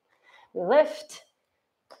 We lift.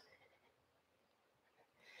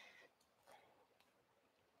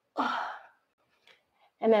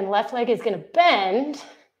 And then left leg is going to bend,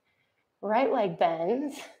 right leg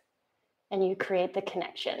bends, and you create the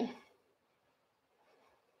connection.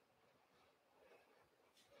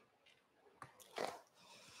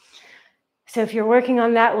 So if you're working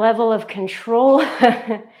on that level of control,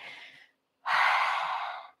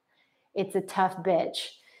 it's a tough bitch.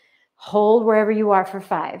 Hold wherever you are for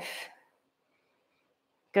 5.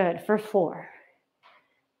 Good, for 4.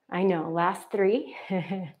 I know, last 3.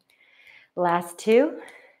 Last 2.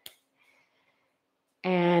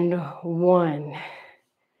 And 1.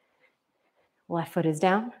 Left foot is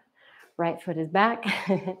down, right foot is back.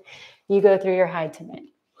 You go through your high to mid.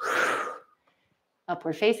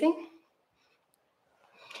 Upward facing.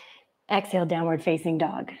 Exhale, downward facing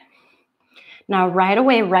dog. Now right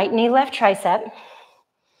away, right knee, left tricep.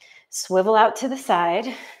 Swivel out to the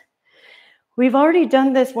side. We've already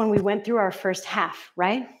done this when we went through our first half,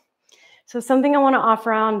 right? So something I want to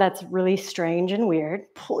offer on that's really strange and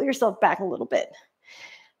weird. Pull yourself back a little bit.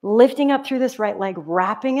 Lifting up through this right leg,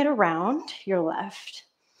 wrapping it around your left.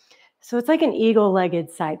 So it's like an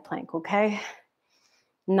eagle-legged side plank, okay?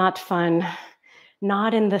 Not fun,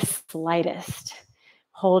 not in the slightest.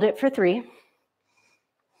 Hold it for 3.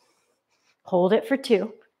 Hold it for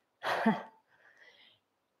 2.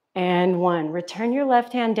 And 1. Return your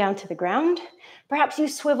left hand down to the ground. Perhaps you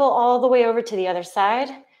swivel all the way over to the other side.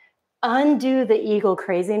 Undo the eagle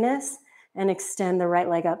craziness and extend the right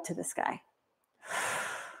leg up to the sky.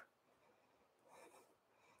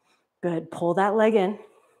 Good. Pull that leg in.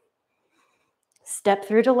 Step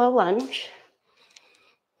through to low lunge.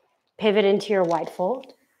 Pivot into your wide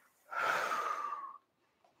fold.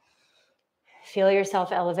 Feel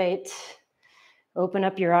yourself elevate. Open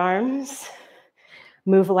up your arms.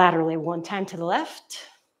 Move laterally. 1 time to the left.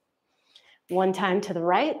 1 time to the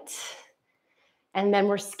right. And then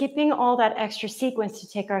we're skipping all that extra sequence to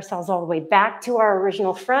take ourselves all the way back to our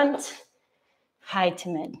original front. High to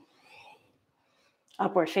mid.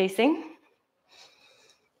 Upward facing.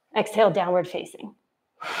 Exhale, downward facing.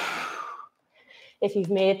 If you've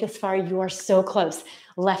made it this far, you are so close.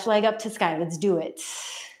 Left leg up to sky. Let's do it.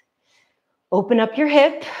 Open up your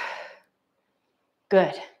hip.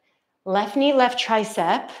 Good. Left knee, left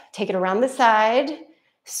tricep. Take it around the side.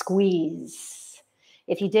 Squeeze.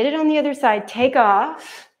 If you did it on the other side, take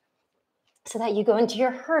off so that you go into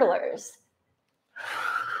your hurdlers.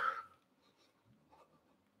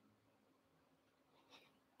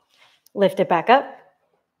 Lift it back up.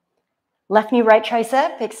 Left knee, right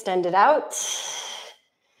tricep, extend it out.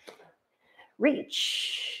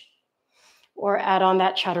 Reach. Or add on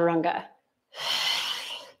that chaturanga.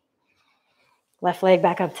 Left leg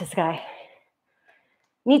back up to sky.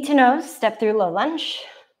 Knee to nose, step through low lunge.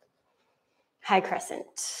 High crescent.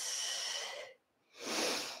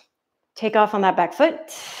 Take off on that back foot.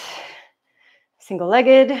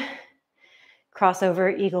 Single-legged.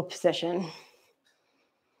 Crossover eagle position.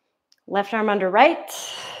 Left arm under right.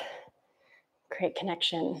 Create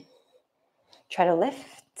connection. Try to lift.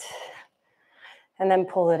 And then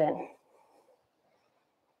pull it in.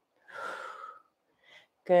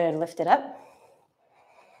 Good. Lift it up.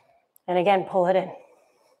 And again, pull it in.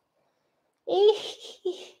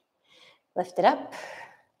 Lift it up.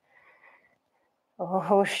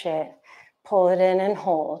 Oh, shit. Pull it in and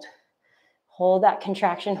hold. Hold that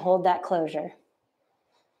contraction. Hold that closure.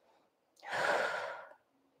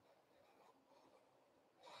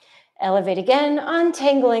 Elevate again,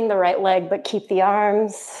 untangling the right leg, but keep the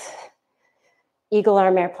arms. Eagle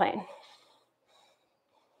arm airplane.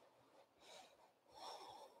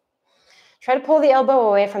 Try to pull the elbow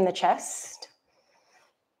away from the chest.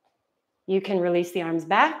 You can release the arms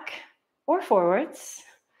back or forwards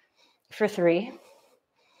for 3,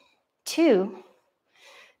 2.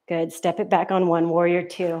 Good. Step it back on 1. Warrior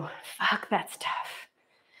 2. Fuck, that's tough.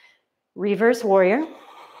 Reverse warrior.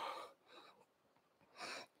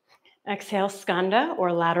 Exhale, skanda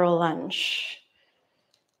or lateral lunge.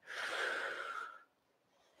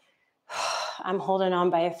 I'm holding on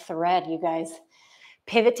by a thread, you guys.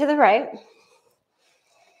 Pivot to the right.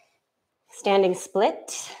 Standing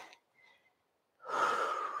split.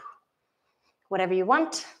 whatever you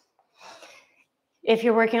want. If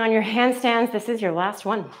you're working on your handstands, this is your last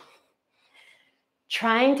one.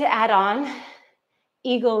 Trying to add on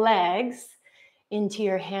eagle legs into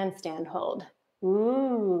your handstand hold.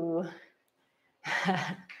 Ooh.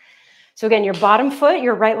 So again, your bottom foot,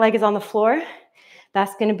 your right leg is on the floor.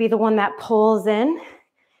 That's going to be the one that pulls in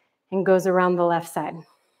and goes around the left side.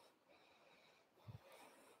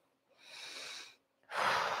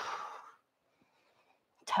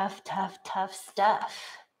 Tough, tough, tough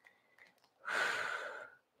stuff.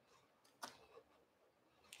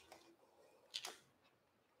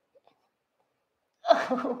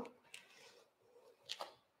 Oh.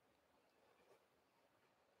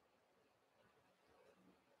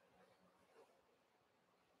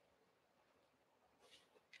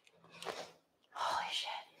 Holy shit.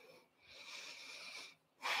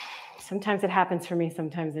 Sometimes it happens for me,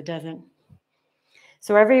 sometimes it doesn't.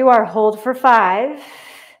 So wherever you are, hold for 5.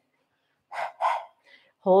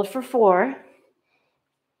 Hold for 4.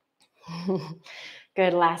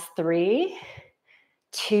 Good, last 3,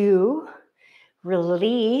 2,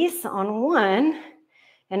 release on 1,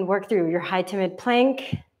 and work through your high to mid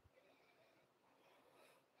plank.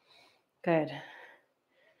 Good.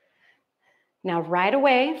 Now right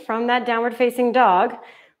away from that downward facing dog,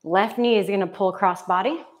 left knee is going to pull cross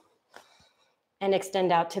body and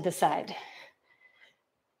extend out to the side.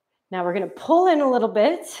 Now we're going to pull in a little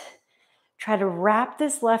bit, try to wrap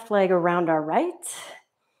this left leg around our right.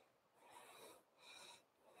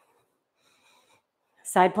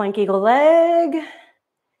 Side plank eagle leg.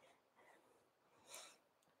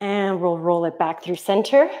 And we'll roll it back through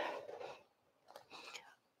center.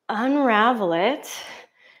 Unravel it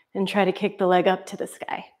and try to kick the leg up to the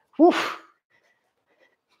sky. Woo.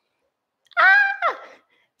 Ah!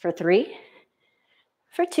 For 3,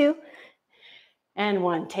 for 2, and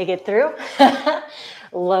 1. Take it through.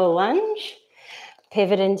 Low lunge.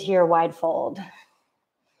 Pivot into your wide fold.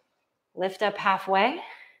 Lift up halfway.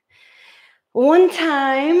 One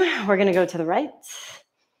time, we're going to go to the right.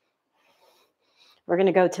 We're going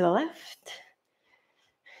to go to the left.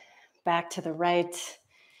 Back to the right.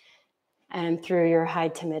 And through your high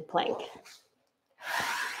to mid plank.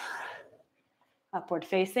 Upward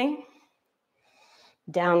facing.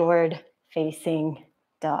 Downward facing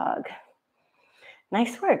dog.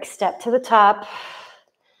 Nice work. Step to the top.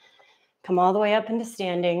 Come all the way up into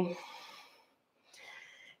standing.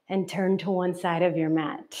 And turn to one side of your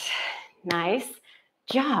mat. Nice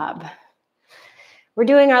job. We're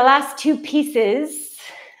doing our last 2 pieces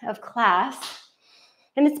of class,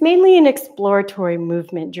 and it's mainly an exploratory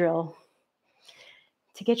movement drill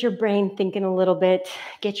to get your brain thinking a little bit,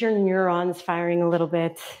 get your neurons firing a little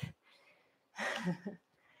bit.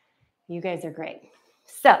 You guys are great.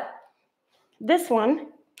 So this one,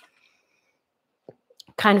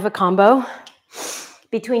 kind of a combo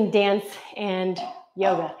between dance and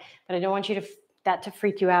yoga, but I don't want you that to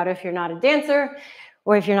freak you out if you're not a dancer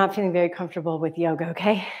or if you're not feeling very comfortable with yoga,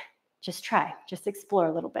 okay? Just try, just explore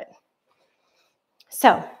a little bit.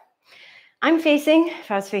 So I'm facing, if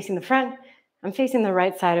I was facing the front, I'm facing the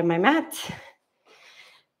right side of my mat,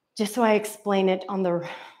 just so I explain it on the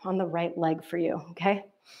right leg for you, okay?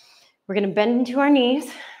 We're gonna bend into our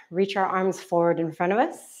knees, reach our arms forward in front of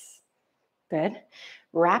us. Good.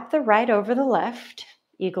 Wrap the right over the left,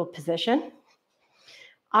 eagle position.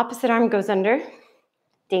 Opposite arm goes under.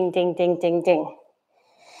 Ding, ding, ding, ding, ding.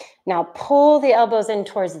 Now pull the elbows in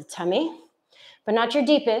towards the tummy, but not your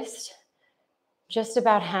deepest, just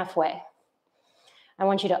about halfway. I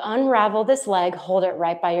want you to unravel this leg, hold it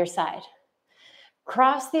right by your side.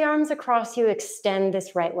 Cross the arms across you, extend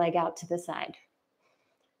this right leg out to the side.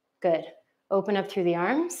 Good. Open up through the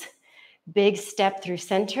arms, big step through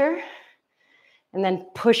center, and then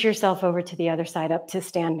push yourself over to the other side up to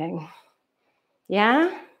standing.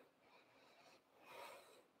 Yeah?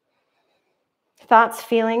 Thoughts,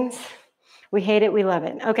 feelings? We hate it, we love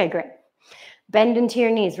it. Okay, great. Bend into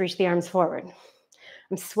your knees, reach the arms forward.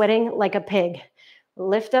 I'm sweating like a pig.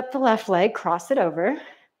 Lift up the left leg, cross it over.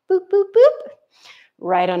 Boop, boop, boop.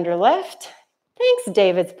 Right under left. Thanks,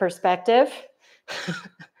 David's perspective.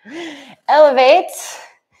 Elevate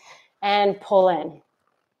and pull in.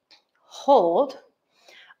 Hold.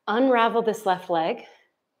 Unravel this left leg.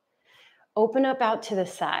 Open up out to the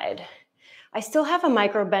side. I still have a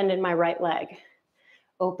micro bend in my right leg.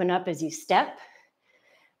 Open up as you step.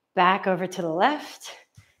 Back over to the left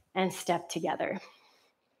and step together.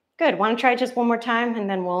 Good. Want to try it just one more time and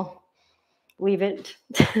then we'll leave it.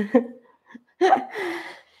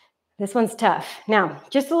 This one's tough. Now,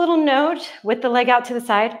 just a little note with the leg out to the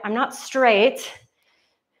side. I'm not straight.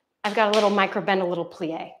 I've got a little micro bend, a little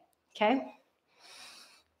plie. Okay?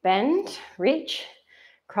 Bend, reach,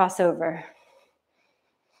 cross over.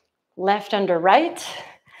 Left under right,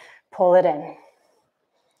 pull it in.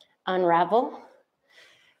 Unravel,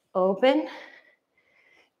 open,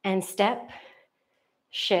 and step,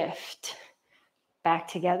 shift. Back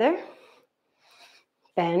together,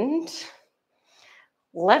 bend,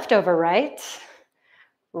 left over right,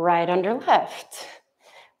 right under left.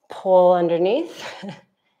 Pull underneath,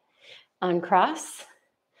 uncross,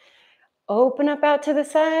 open up out to the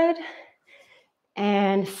side,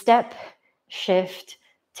 and step, shift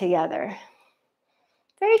together.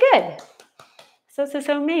 Very good. So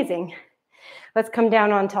amazing. Let's come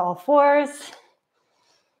down onto all fours.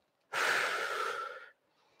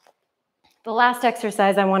 The last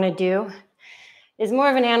exercise I want to do is more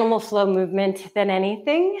of an animal flow movement than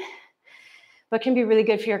anything, but can be really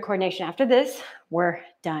good for your coordination. After this, we're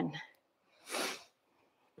done.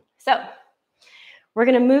 So we're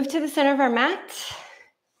going to move to the center of our mat.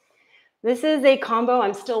 This is a combo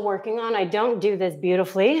I'm still working on. I don't do this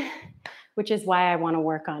beautifully, which is why I want to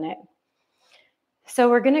work on it. So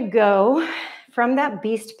we're going to go from that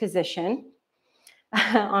beast position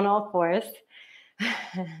on all fours.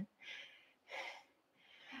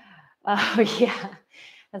 Oh, yeah.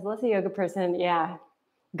 As less a yoga person, yeah.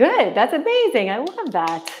 Good. That's amazing. I love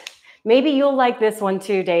that. Maybe you'll like this one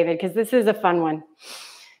too, David, because this is a fun one.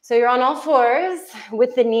 So you're on all fours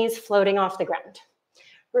with the knees floating off the ground.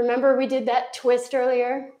 Remember we did that twist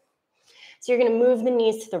earlier? So you're going to move the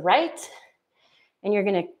knees to the right, and you're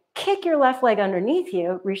going to kick your left leg underneath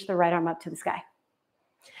you, reach the right arm up to the sky.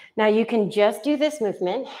 Now you can just do this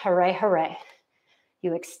movement, hooray, hooray.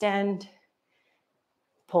 You extend,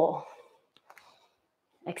 pull,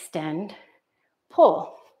 extend,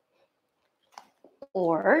 pull.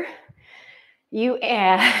 Or you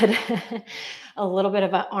add a little bit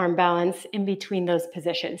of an arm balance in between those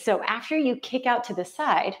positions. So after you kick out to the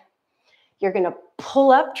side, you're going to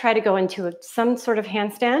pull up, try to go into some sort of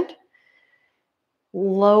handstand.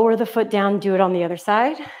 Lower the foot down, do it on the other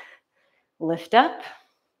side. Lift up.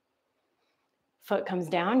 Foot comes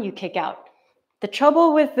down, you kick out. The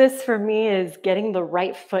trouble with this for me is getting the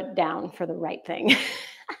right foot down for the right thing.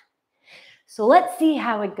 So let's see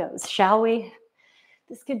how it goes, shall we?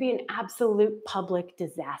 This could be an absolute public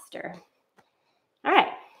disaster. All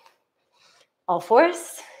right. All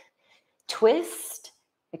fours, twist,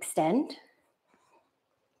 extend,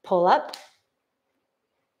 pull up,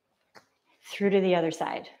 through to the other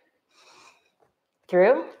side.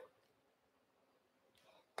 Through,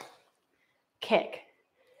 kick.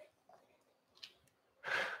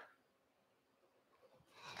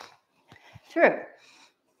 Through.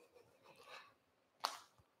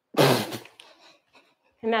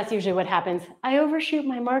 And that's usually what happens. I overshoot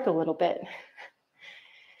my mark a little bit.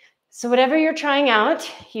 So whatever you're trying out,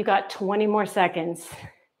 you got 20 more seconds.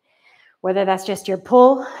 Whether that's just your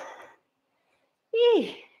pull,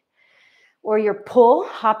 or your pull,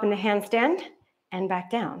 hop into handstand, and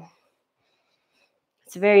back down.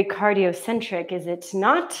 It's very cardio-centric, is it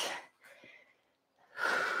not?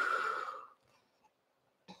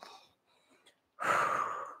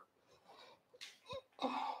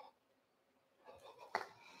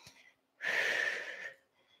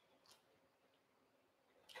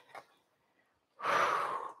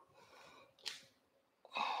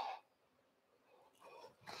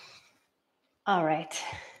 All right.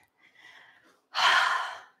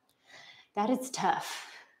 That is tough.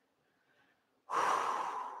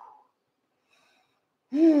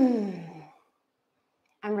 I'm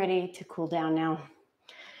ready to cool down now.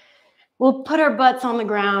 We'll put our butts on the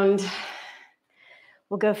ground.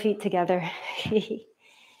 We'll go feet together. And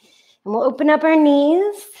we'll open up our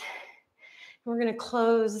knees. We're going to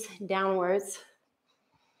close downwards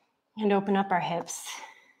and open up our hips.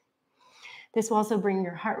 This will also bring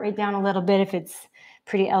your heart rate down a little bit if it's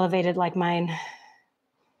pretty elevated like mine.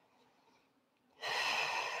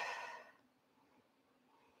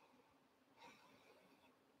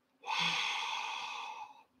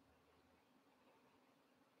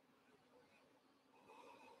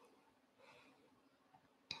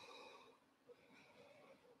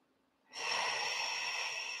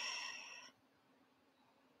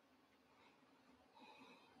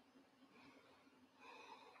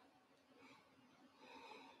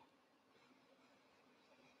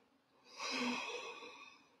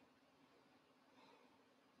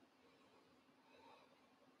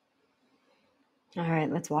 All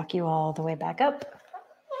right, let's walk you all the way back up.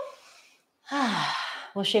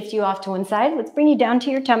 We'll shift you off to one side. Let's bring you down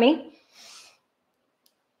to your tummy.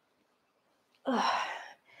 And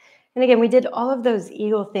again, we did all of those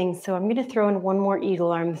eagle things, so I'm going to throw in one more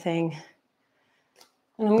eagle arm thing.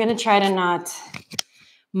 And I'm going to try to not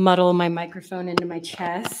muddle my microphone into my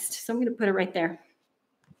chest. So I'm going to put it right there.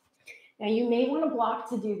 Now you may want to block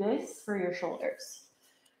to do this for your shoulders.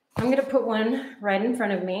 I'm going to put one right in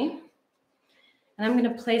front of me, and I'm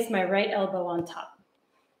going to place my right elbow on top.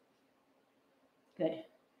 Good.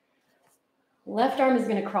 Left arm is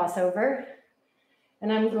going to cross over,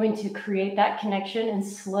 and I'm going to create that connection and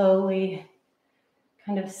slowly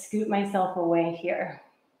kind of scoot myself away here.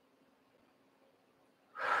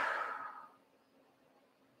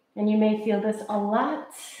 And you may feel this a lot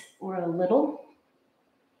or a little.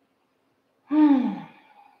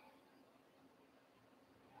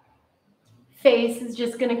 Face is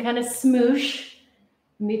just going to kind of smoosh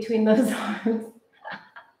in between those arms.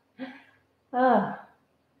 Oh.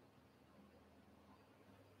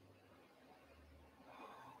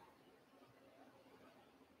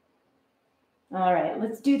 All right,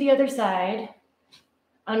 let's do the other side.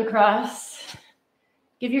 Uncross.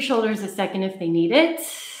 Give your shoulders a second if they need it.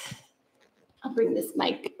 I'll bring this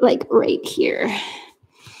mic like right here.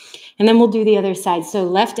 And then we'll do the other side. So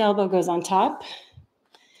left elbow goes on top.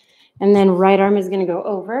 And then right arm is going to go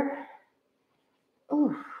over.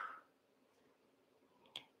 Ooh.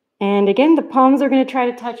 And again, the palms are going to try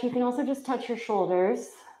to touch. You can also just touch your shoulders.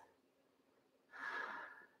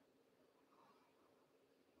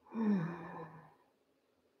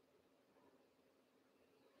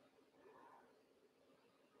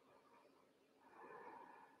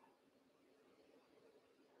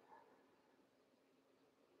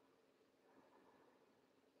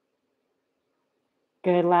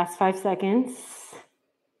 Good, last 5 seconds.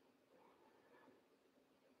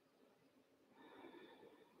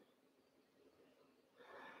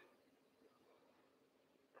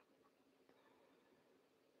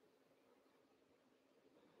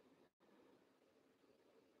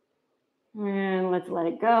 And let's let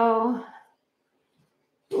it go.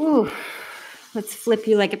 Ooh, let's flip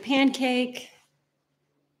you like a pancake.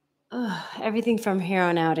 Everything from here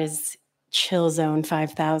on out is chill zone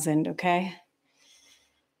 5,000, okay?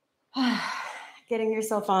 Getting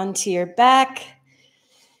yourself onto your back.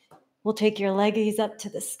 We'll take your leggies up to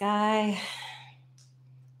the sky.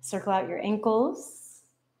 Circle out your ankles.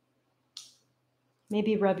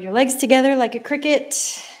 Maybe rub your legs together like a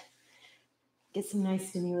cricket. Get some nice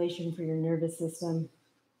stimulation for your nervous system.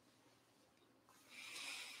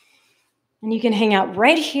 And you can hang out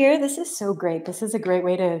right here. This is so great. This is a great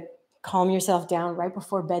way to calm yourself down right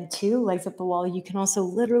before bed too. Legs up the wall. You can also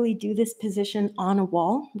literally do this position on a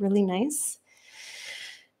wall. Really nice.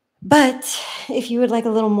 But if you would like a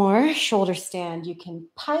little more shoulder stand, you can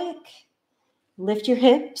pike, lift your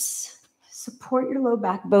hips, support your low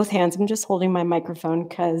back, both hands. I'm just holding my microphone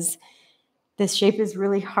because this shape is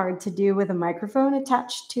really hard to do with a microphone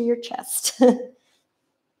attached to your chest. Now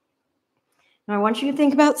I want you to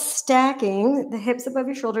think about stacking the hips above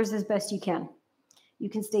your shoulders as best you can. You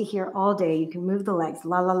can stay here all day. You can move the legs,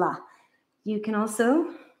 la, la, la. You can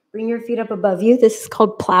also bring your feet up above you. This is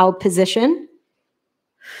called plow position.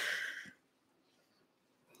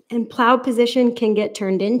 And plow position can get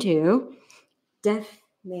turned into deaf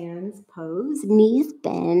man's pose, knees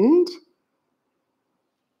bend.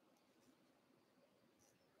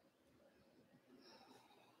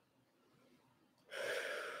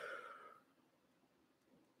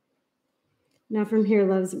 Now from here,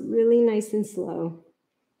 loves, really nice and slow.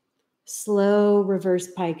 Slow reverse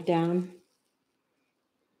pike down.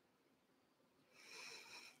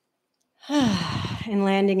 And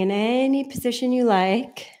landing in any position you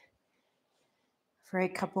like for a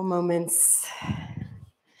couple moments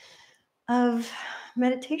of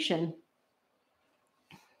meditation.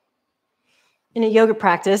 In a yoga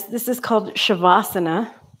practice, this is called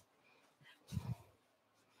Shavasana.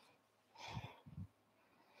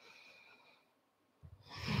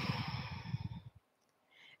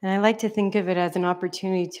 And I like to think of it as an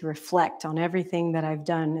opportunity to reflect on everything that I've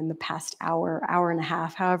done in the past hour, hour and a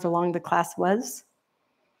half, however long the class was.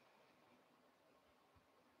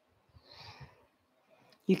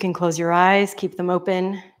 You can close your eyes, keep them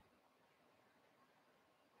open.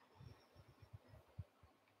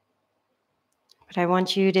 But I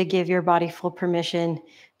want you to give your body full permission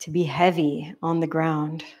to be heavy on the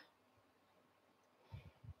ground.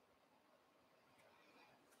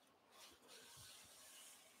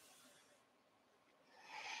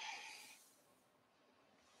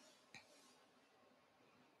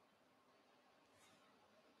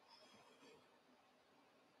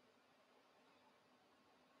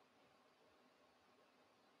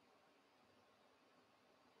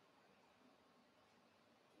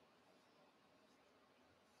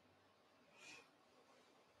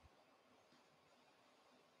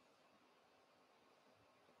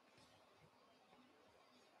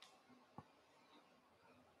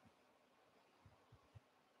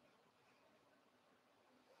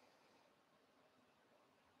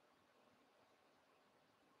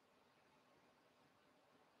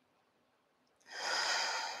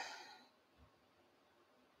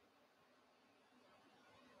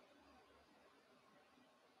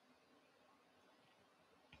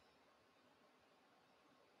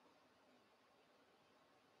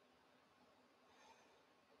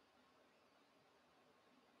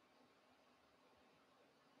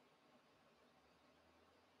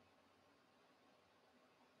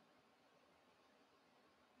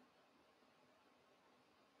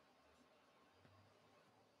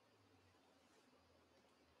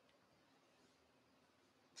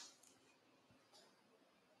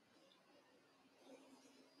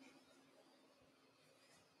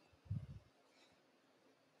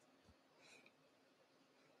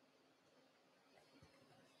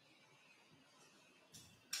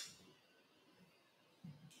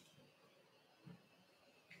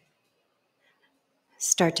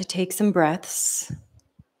 start to take some breaths.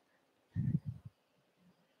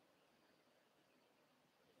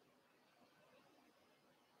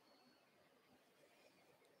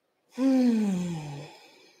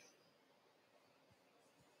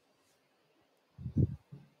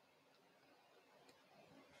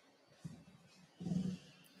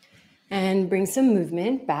 And bring some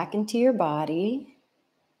movement back into your body.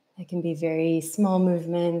 It can be very small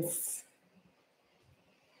movements,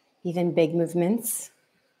 even big movements.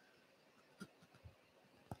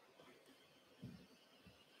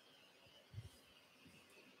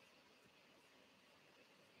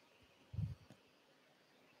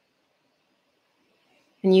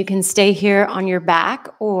 And you can stay here on your back,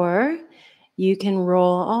 or you can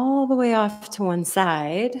roll all the way off to one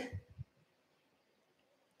side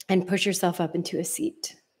and push yourself up into a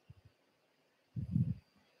seat.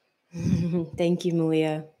 Thank you,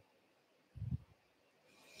 Malia.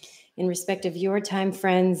 In respect of your time,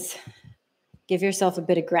 friends, give yourself a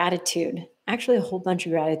bit of gratitude. Actually, a whole bunch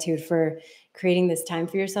of gratitude for creating this time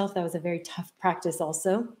for yourself. That was a very tough practice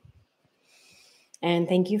also. And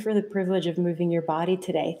thank you for the privilege of moving your body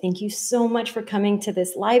today. Thank you so much for coming to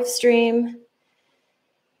this live stream.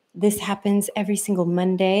 This happens every single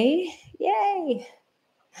Monday. Yay!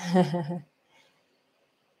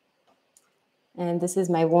 And this is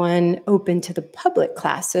my one open to the public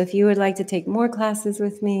class. So if you would like to take more classes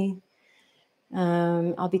with me,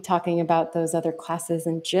 I'll be talking about those other classes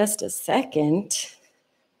in just a second.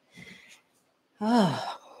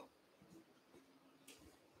 Oh,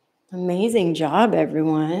 amazing job,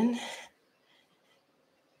 everyone.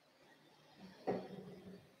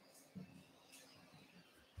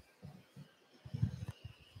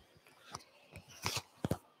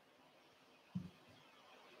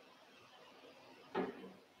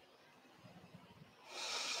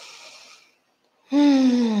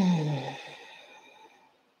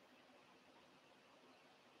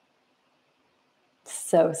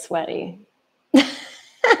 So sweaty.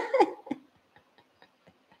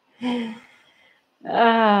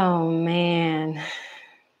 Oh, man.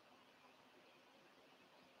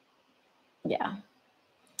 Yeah.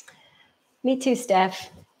 Me too,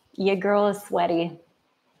 Steph. Your girl is sweaty.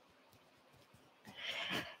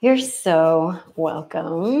 You're so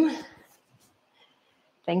welcome.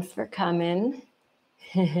 Thanks for coming.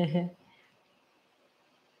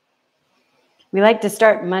 We like to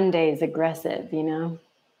start Mondays aggressive, you know?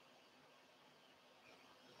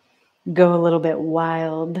 Go a little bit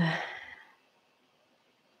wild.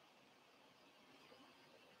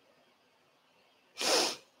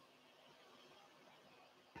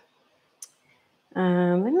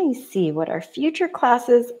 Let me see what our future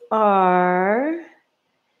classes are.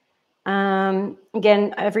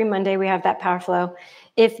 Again, every Monday we have that power flow.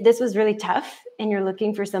 If this was really tough and you're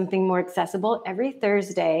looking for something more accessible, every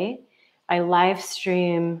Thursday I live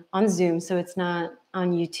stream on Zoom, so it's not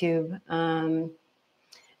on YouTube,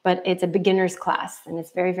 but it's a beginner's class and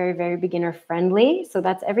it's very, very, very beginner friendly. So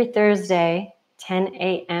that's every Thursday, 10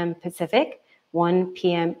 a.m. Pacific, 1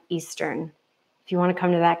 p.m. Eastern. If you want to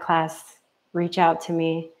come to that class, reach out to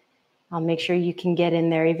me. I'll make sure you can get in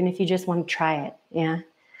there, even if you just want to try it. Yeah.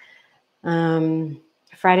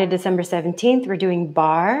 Friday, December 17th, we're doing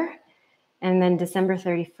bar. And then December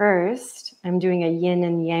 31st, I'm doing a yin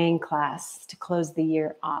and yang class to close the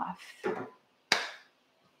year off.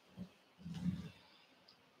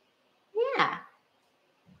 Yeah.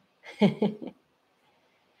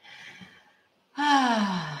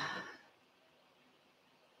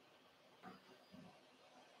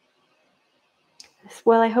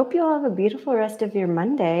 Well, I hope you all have a beautiful rest of your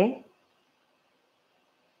Monday.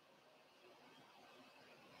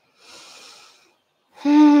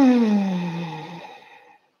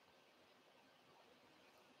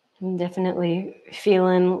 I'm definitely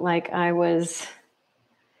feeling like I was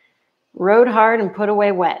rode hard and put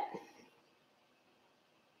away wet.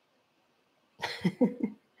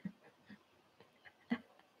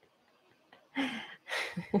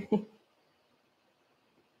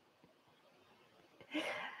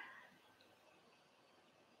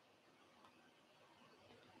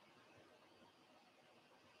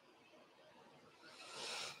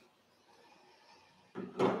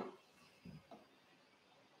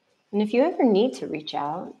 And if you ever need to reach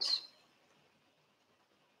out,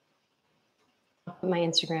 I'll put my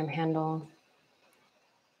Instagram handle.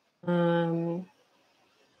 And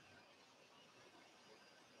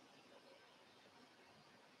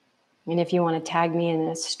if you want to tag me in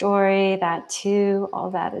a story, that too, all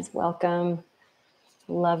that is welcome.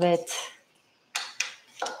 Love it.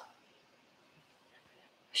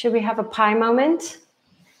 Should we have a pie moment?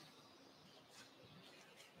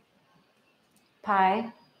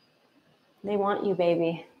 Pie. They want you,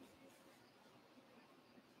 baby.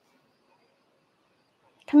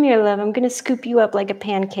 Come here, love. I'm going to scoop you up like a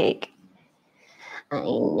pancake. I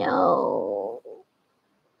know.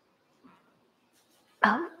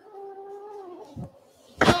 Oh.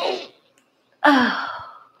 Oh.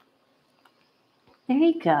 There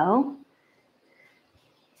you go.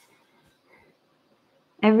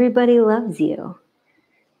 Everybody loves you,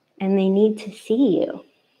 and they need to see you.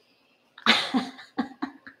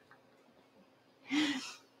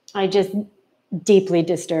 I just deeply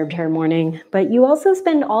disturbed her morning, but you also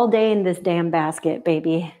spend all day in this damn basket,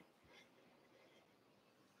 baby.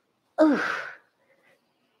 Ooh.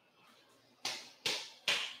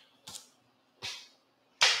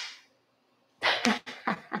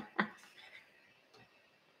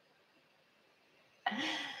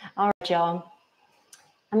 All right, y'all.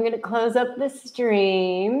 I'm going to close up the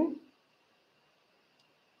stream.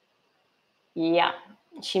 Yeah,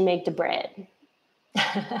 she made the bread.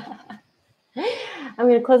 I'm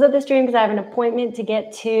going to close up the stream because I have an appointment to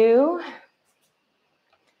get to.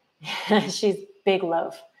 She's big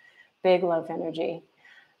love energy.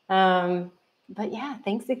 But yeah,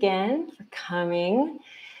 thanks again for coming.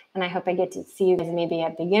 And I hope I get to see you guys maybe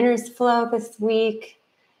at Beginner's Flow this week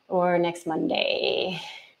or next Monday.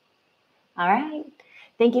 All right.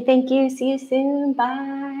 Thank you. See you soon.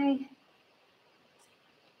 Bye.